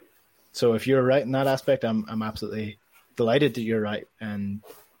 So if you're right in that aspect, I'm absolutely delighted that you're right. And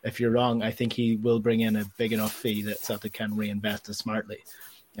if you're wrong, I think he will bring in a big enough fee that Celtic can reinvest it smartly.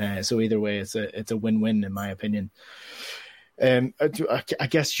 So either way, it's a win-win in my opinion. I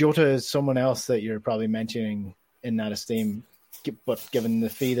guess Jota is someone else that you're probably mentioning in that esteem, but given the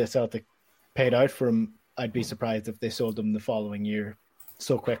fee that Celtic paid out for him, I'd be surprised if they sold him the following year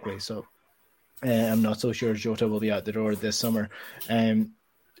so quickly. So I'm not so sure Jota will be out the door this summer.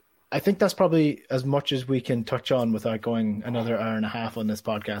 I think that's probably as much as we can touch on without going another hour and a half on this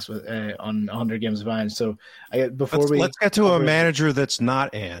podcast with on 100 Games of Ange. So let's get to a manager that's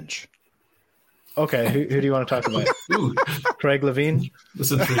not Ange. Okay, who do you want to talk about? Craig Levine?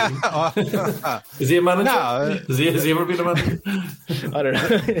 That's intriguing. Is he a manager? No. Has he ever been a manager? I don't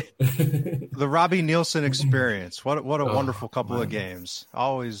know. The Robbie Nielsen experience. What a wonderful couple of games.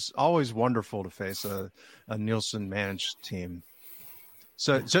 Always wonderful to face a Nielsen managed team.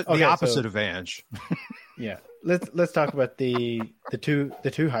 So the opposite of Ange. Yeah, let's talk about the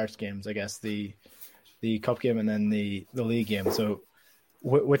two Hearts games. I guess the cup game and then the league game. So.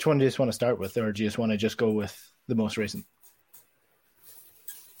 Which one do you just want to start with, or do you just want to go with the most recent?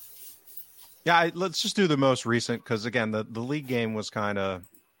 Yeah, let's just do the most recent because, again, the league game was kind of,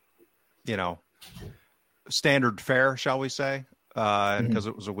 standard fare, shall we say, because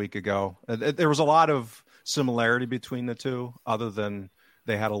it was a week ago. There was a lot of similarity between the two, other than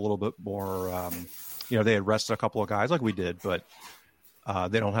they had a little bit more, they had rested a couple of guys like we did, but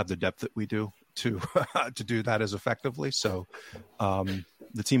they don't have the depth that we do to do that as effectively. So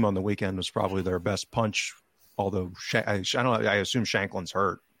the team on the weekend was probably their best punch, although I assume Shanklin's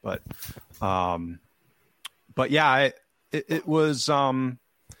hurt. But yeah, it was, again,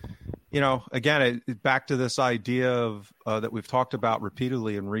 back to this idea of that we've talked about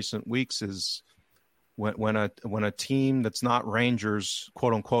repeatedly in recent weeks is when a team that's not Rangers,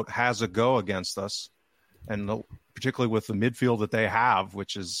 quote unquote, has a go against us, and particularly with the midfield that they have,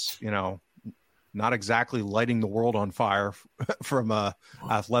 which is, not exactly lighting the world on fire from a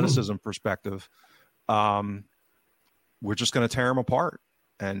athleticism perspective, we're just going to tear them apart.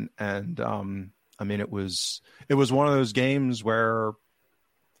 And it was one of those games where,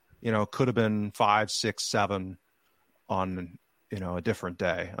 could have been 5, 6, 7 on, a different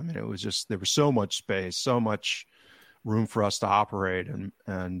day. I mean, it was just, there was so much space, so much room for us to operate. And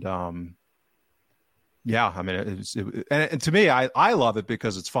to me, I love it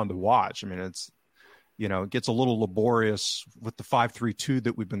because it's fun to watch. I mean, it's, it gets a little laborious with the 5-3-2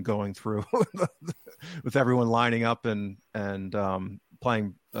 that we've been going through with everyone lining up and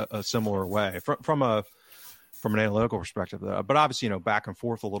playing a similar way from an analytical perspective. But obviously, back and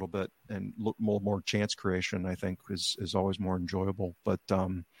forth a little bit and more chance creation, I think is always more enjoyable. But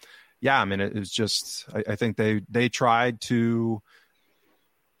it was just, I think they tried to,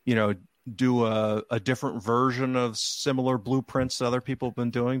 do a different version of similar blueprints that other people have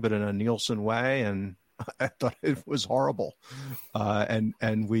been doing, but in a Nielsen way. And I thought it was horrible.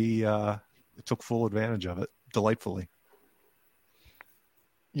 And we took full advantage of it delightfully.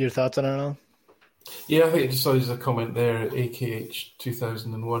 Your thoughts on it, Alan? Yeah, I think I just saw there's a comment there, AKH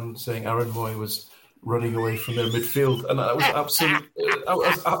 2001, saying Aaron Moy was running away from their midfield, and that was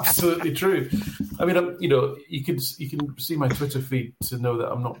absolutely true. I mean, you can see my Twitter feed to know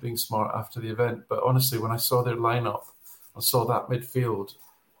that I'm not being smart after the event, but honestly, when I saw their lineup, I saw that midfield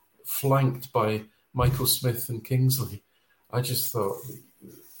flanked by Michael Smith and Kingsley. I just thought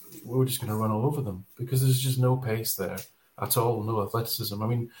we were just going to run all over them because there's just no pace there at all, no athleticism. I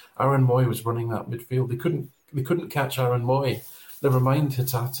mean, Aaron Moy was running that midfield. They couldn't catch Aaron Moy. Never mind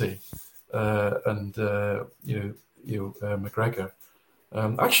Hatate and McGregor.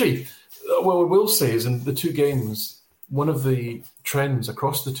 Actually, what we will say is in the two games, one of the trends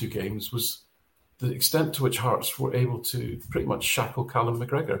across the two games was the extent to which Hearts were able to pretty much shackle Callum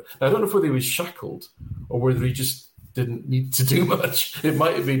McGregor. Now, I don't know whether he was shackled or whether he just didn't need to do much. It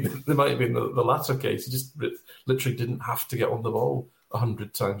might have been the latter case. He just literally didn't have to get on the ball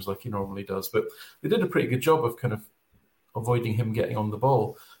 100 times like he normally does. But they did a pretty good job of kind of avoiding him getting on the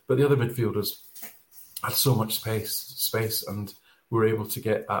ball. But the other midfielders had so much space, and were able to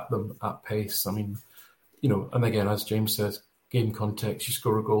get at them at pace. I mean, and again, as James says, game context, you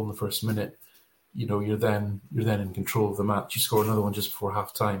score a goal in the first minute, you're then in control of the match. You score another one just before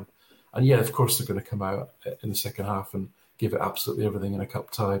half time. And yeah, of course, they're going to come out in the second half and give it absolutely everything in a cup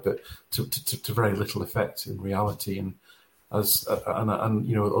tie, but to very little effect in reality. And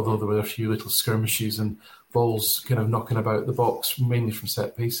although there were a few little skirmishes and balls kind of knocking about the box, mainly from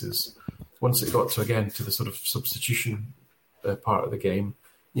set pieces, once it got to the sort of substitution part of the game,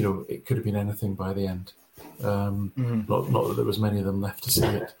 it could have been anything by the end. Not that there was many of them left to see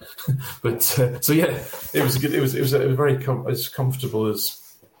it, but so yeah, it was good. It was very as comfortable as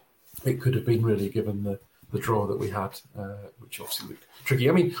it could have been, really, given the draw that we had, which obviously looked tricky.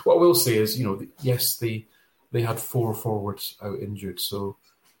 I mean, what I will say is, yes, they had 4 forwards out injured, so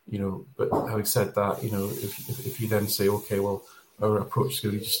but having said that, if you then say, okay, well, our approach is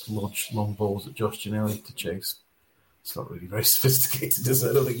going to be just launch long balls at Josh Ginnelly to chase, it's not really very sophisticated, is it?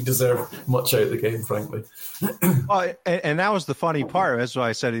 I don't think he deserved much out of the game, frankly. And that was the funny part. That's why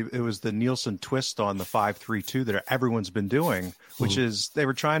I said it was the Nielsen twist on the 5-3-2 that everyone's been doing, which is they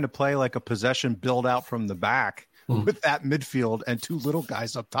were trying to play like a possession build out from the back with that midfield and 2 little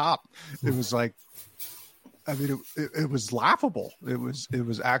guys up top. It was like, I mean, it was laughable. It was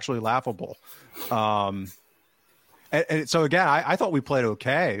actually laughable. And so again, I thought we played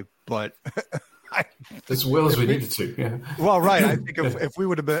okay, but as well as we needed to. Yeah. Well, right. I think if we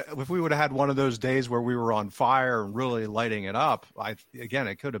would have had one of those days where we were on fire and really lighting it up,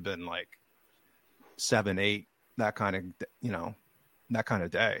 it could have been like 7-8, that kind of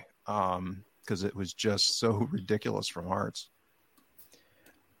day, because it was just so ridiculous from Hearts.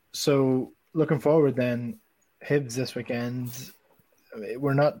 So looking forward, then Hibs this weekend.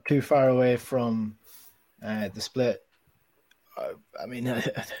 We're not too far away from the split. I mean,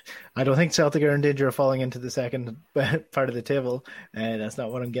 I don't think Celtic are in danger of falling into the second part of the table. That's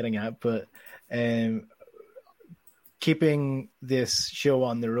not what I'm getting at. But keeping this show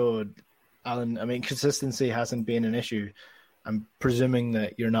on the road, Alan, I mean, consistency hasn't been an issue. I'm presuming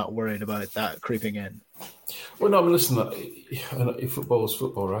that you're not worried about that creeping in. Well, no, I mean, listen, football is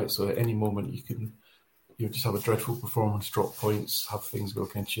football, right? So at any moment you you just have a dreadful performance, drop points, have things go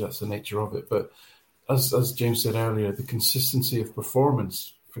against you. That's the nature of it. But as James said earlier, the consistency of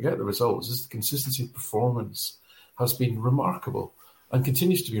performance, forget the results, just the consistency of performance has been remarkable and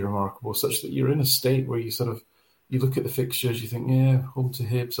continues to be remarkable, such that you're in a state where you look at the fixtures, you think, home to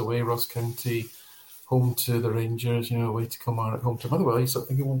Hibs, away Ross County, home to the Rangers, away to Kilmarnock, home to Motherwell. You start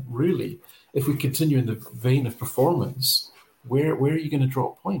thinking, well, really, if we continue in the vein of performance, where are you going to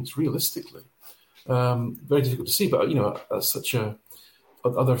drop points realistically? Very difficult to see, but that's such a.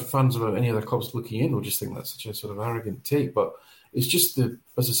 Other fans of any other clubs looking in will just think that's such a sort of arrogant take, but it's just the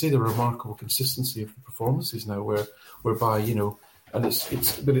remarkable consistency of the performances now, whereby and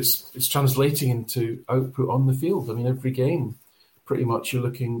it's translating into output on the field. I mean, every game, pretty much you're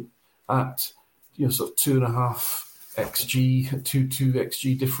looking at sort of 2.5 xg, 2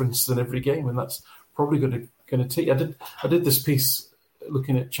 xg difference in every game, and that's probably going to take. I did this piece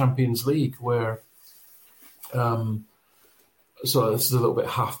looking at Champions League where. So this is a little bit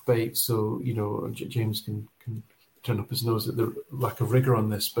half-baked, so, James can turn up his nose at the lack of rigour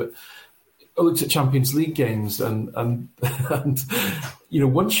on this, but I looked at Champions League games and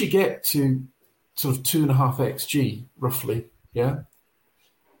once you get to sort of 2.5 xg, roughly,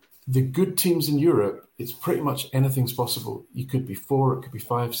 the good teams in Europe, it's pretty much anything's possible. You could be 4, it could be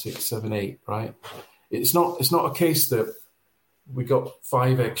 5, 6, 7, 8, right? It's not a case that we got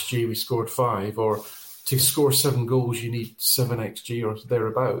 5 xg, we scored 5, or to score 7 goals, you need 7 xg or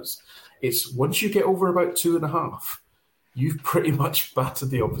thereabouts. It's once you get over about 2.5, you've pretty much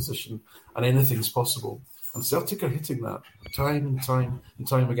battered the opposition, and anything's possible. And Celtic are hitting that time and time and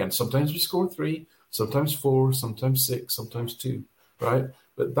time again. Sometimes we score 3, sometimes 4, sometimes 6, sometimes 2, right?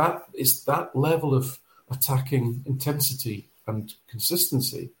 But that is that level of attacking intensity and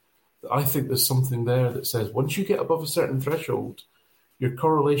consistency that I think there's something there that says once you get above a certain threshold, your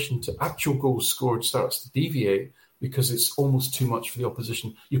correlation to actual goals scored starts to deviate because it's almost too much for the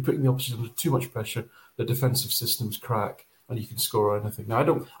opposition. You're putting the opposition under too much pressure. The defensive systems crack, and you can score anything.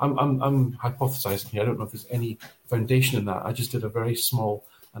 Now, I'm hypothesizing here. I don't know if there's any foundation in that. I just did a very small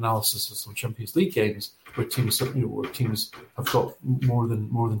analysis of some Champions League games where teams have got more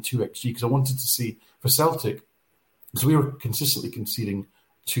than 2 xg, because I wanted to see for Celtic, because we were consistently conceding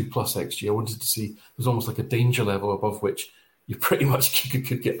 2+ xg. I wanted to see there's almost like a danger level above which you pretty much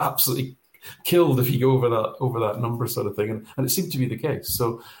could get absolutely killed if you go over that number, sort of thing, and it seemed to be the case.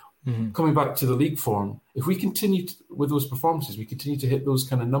 So, coming back to the league form, if we continue with those performances, we continue to hit those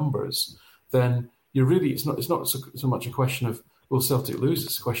kind of numbers, then it's not so much a question of will Celtic lose.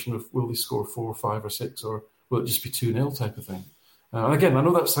 It's a question of will they score 4, 5, or 6, or will it just be 2-0 type of thing. And again, I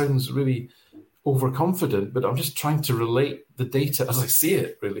know that sounds really overconfident, but I'm just trying to relate the data as I see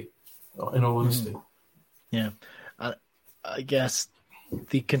it, really, in all honesty. Yeah. I guess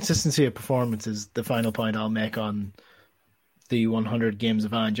the consistency of performance is the final point I'll make on the 100 games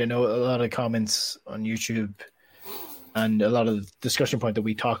of Ange. I know a lot of comments on YouTube and a lot of the discussion point that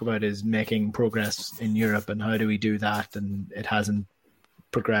we talk about is making progress in Europe and how do we do that, and it hasn't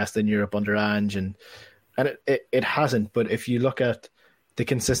progressed in Europe under Ange, and it hasn't. But if you look at the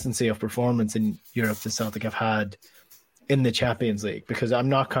consistency of performance in Europe that Celtic have had in the Champions League, because I'm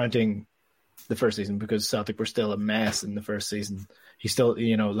not counting the first season because Celtic were still a mess in the first season. He still,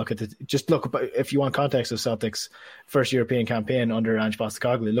 if you want context of Celtic's first European campaign under Ange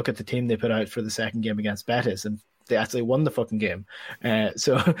Postecoglou, look at the team they put out for the second game against Betis, and they actually won the fucking game.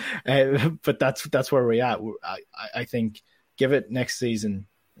 But that's where we're at. I think give it next season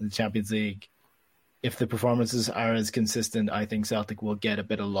in the Champions League. If the performances are as consistent, I think Celtic will get a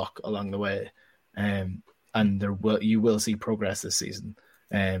bit of luck along the way, and you will see progress this season.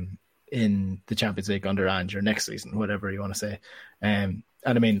 In the Champions League under Ange, or next season, whatever you want to say. And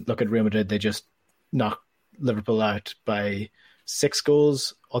I mean, look at Real Madrid. They just knocked Liverpool out by 6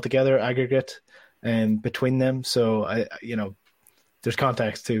 goals altogether, aggregate, between them. So, there's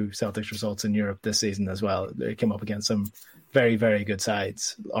context to Celtic's results in Europe this season as well. They came up against some very, very good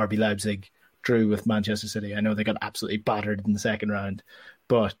sides. RB Leipzig drew with Manchester City. I know they got absolutely battered in the second round,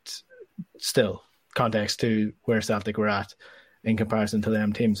 but still, context to where Celtic were at in comparison to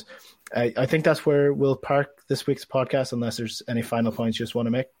them teams. I think that's where we'll park this week's podcast, unless there's any final points you just want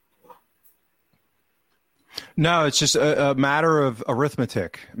to make. No, it's just a matter of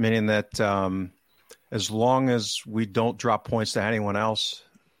arithmetic, meaning that as long as we don't drop points to anyone else,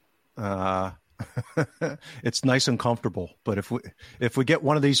 it's nice and comfortable. But if we get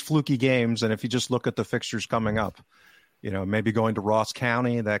one of these fluky games, and if you just look at the fixtures coming up, maybe going to Ross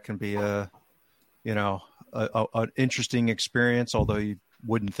County, that can be an interesting experience, although you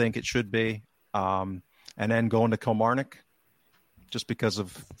wouldn't think it should be. And then going to Kilmarnock, just because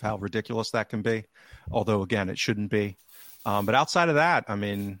of how ridiculous that can be. Although, again, it shouldn't be. But outside of that, I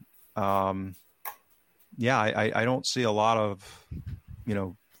mean, I don't see a lot of,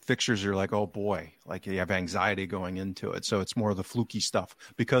 fixtures. You're like, oh boy, like you have anxiety going into it. So it's more of the fluky stuff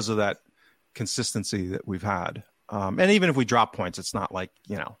because of that consistency that we've had. And even if we drop points, it's not like,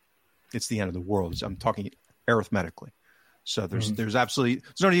 it's the end of the world. I'm talking arithmetically. So there's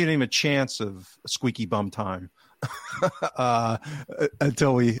not even a chance of a squeaky bum time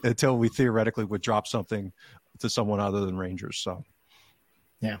until we theoretically would drop something to someone other than Rangers. So,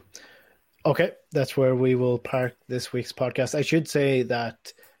 yeah. Okay. That's where we will park this week's podcast. I should say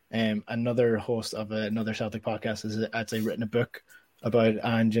that another host of another Celtic podcast has actually written a book about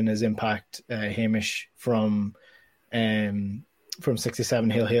Ange and his impact. Hamish from 67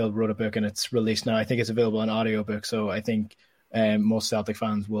 Hill wrote a book, and it's released now. I think it's available on audiobook, so I think most Celtic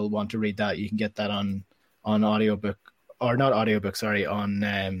fans will want to read that. You can get that on audiobook, or not audiobook, sorry,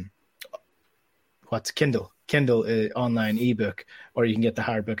 on Kindle online ebook, or you can get the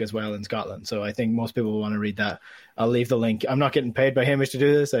hard book as well in Scotland. So I think most people will want to read that. I'll leave the link. I'm not getting paid by Hamish to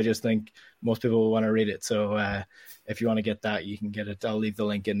do this. I just think most people will want to read it. So if you want to get that, you can get it. I'll leave the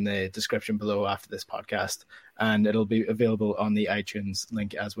link in the description below after this podcast, and it'll be available on the iTunes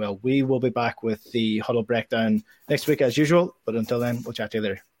link as well. We will be back with the Huddle Breakdown next week as usual, but until then, we'll chat to you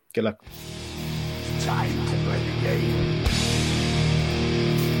later. Good luck. Time to play the game.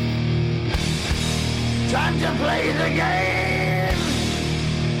 Time to play the game.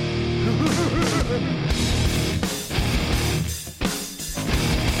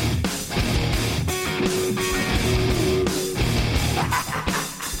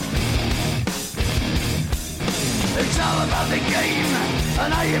 It's all about the game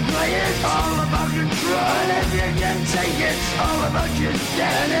and how you play it. All about control, and if you can take it, all about your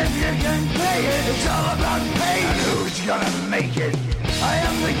debt. And if you can pay it, it's all about pain. And who's gonna make it? I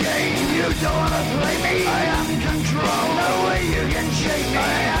am the game, you don't wanna play me. I am control, no way you can shake me.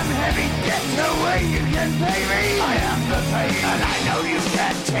 I am heavy debt, no way you can pay me. I am the pain, and I know you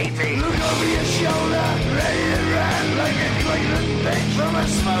can't take me. Look over your shoulder, ready to run like a Cleveland bench from a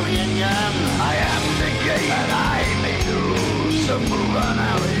smoking gun. I am the game, and I may lose. So move on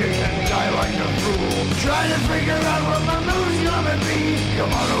out, you can die like a fool. Trying to figure out what my move's gonna be. Come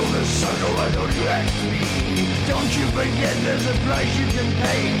on over, circle, why don't you ask me? Don't you forget there's a price you can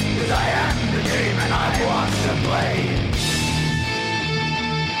pay, 'cause I am the game and I want to play.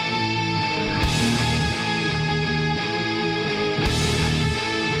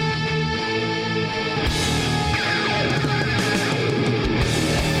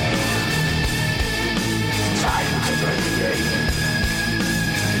 Time to play the game.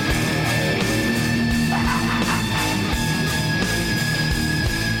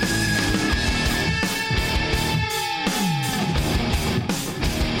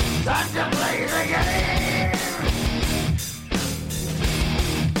 Time to play the game.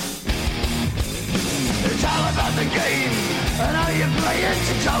 It's all about the game and how you play it.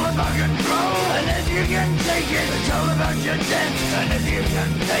 It's all about control, and if you can take it, it's all about your debt. And if you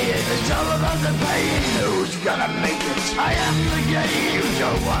can pay it, it's all about the pain. Who's gonna make it? I am the game. You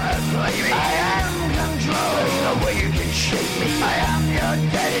don't wanna play me. I am control. There's no way you can shake me. I am your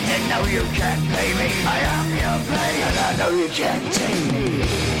debt, and you know you can't pay me. I am your pain, and I know you can't take me.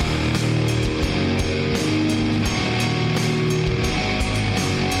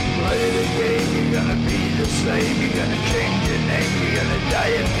 Play the game, you're gonna be the same. You're gonna change your name, you're gonna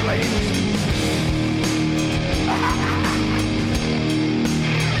die in flames.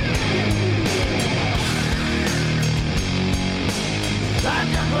 Time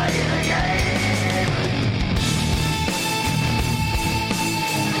to play the game.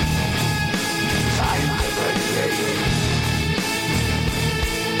 Time to play the game.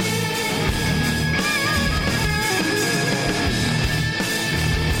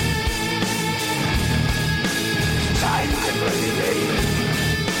 Time to play the game.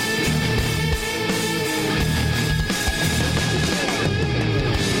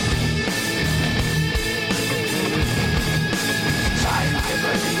 Time to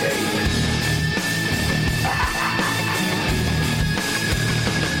play the game.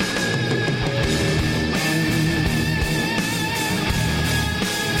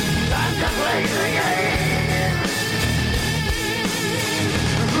 Time to play the game.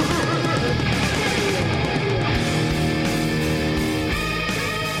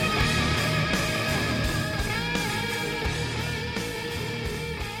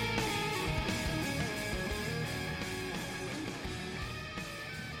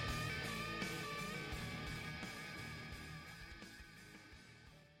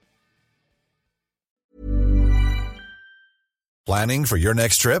 Planning for your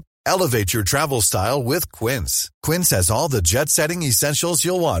next trip? Elevate your travel style with Quince. Quince has all the jet-setting essentials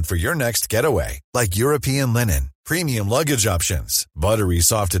you'll want for your next getaway, like European linen, premium luggage options, buttery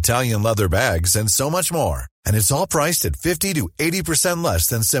soft Italian leather bags, and so much more. And it's all priced at 50 to 80% less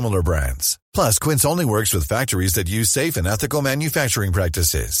than similar brands. Plus, Quince only works with factories that use safe and ethical manufacturing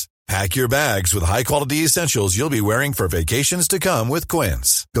practices. Pack your bags with high-quality essentials you'll be wearing for vacations to come with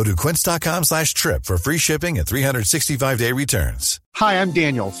Quince. Go to quince.com/trip for free shipping and 365-day returns. Hi, I'm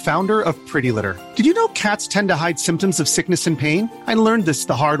Daniel, founder of Pretty Litter. Did you know cats tend to hide symptoms of sickness and pain? I learned this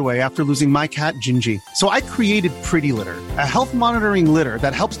the hard way after losing my cat, Gingy. So I created Pretty Litter, a health monitoring litter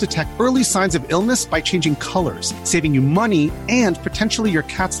that helps detect early signs of illness by changing colors, saving you money and potentially your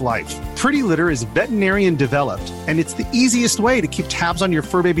cat's life. Pretty Litter is veterinarian developed, and it's the easiest way to keep tabs on your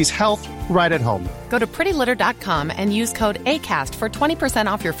fur baby's health right at home. Go to prettylitter.com and use code ACAST for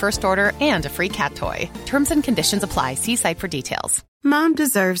 20% off your first order and a free cat toy. Terms and conditions apply. See site for details. Mom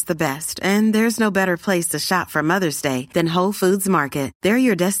deserves the best, and there's no better place to shop for Mother's Day than Whole Foods Market. They're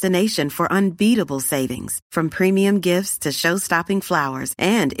your destination for unbeatable savings, from premium gifts to show-stopping flowers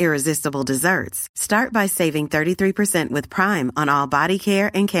and irresistible desserts. Start by saving 33% with Prime on all body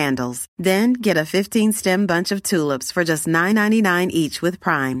care and candles. Then get a 15-stem bunch of tulips for just $9.99 each with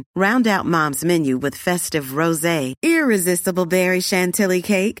Prime. Round out Mom's menu with festive rosé, irresistible berry chantilly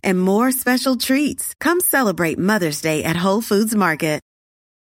cake, and more special treats. Come celebrate Mother's Day at Whole Foods Market.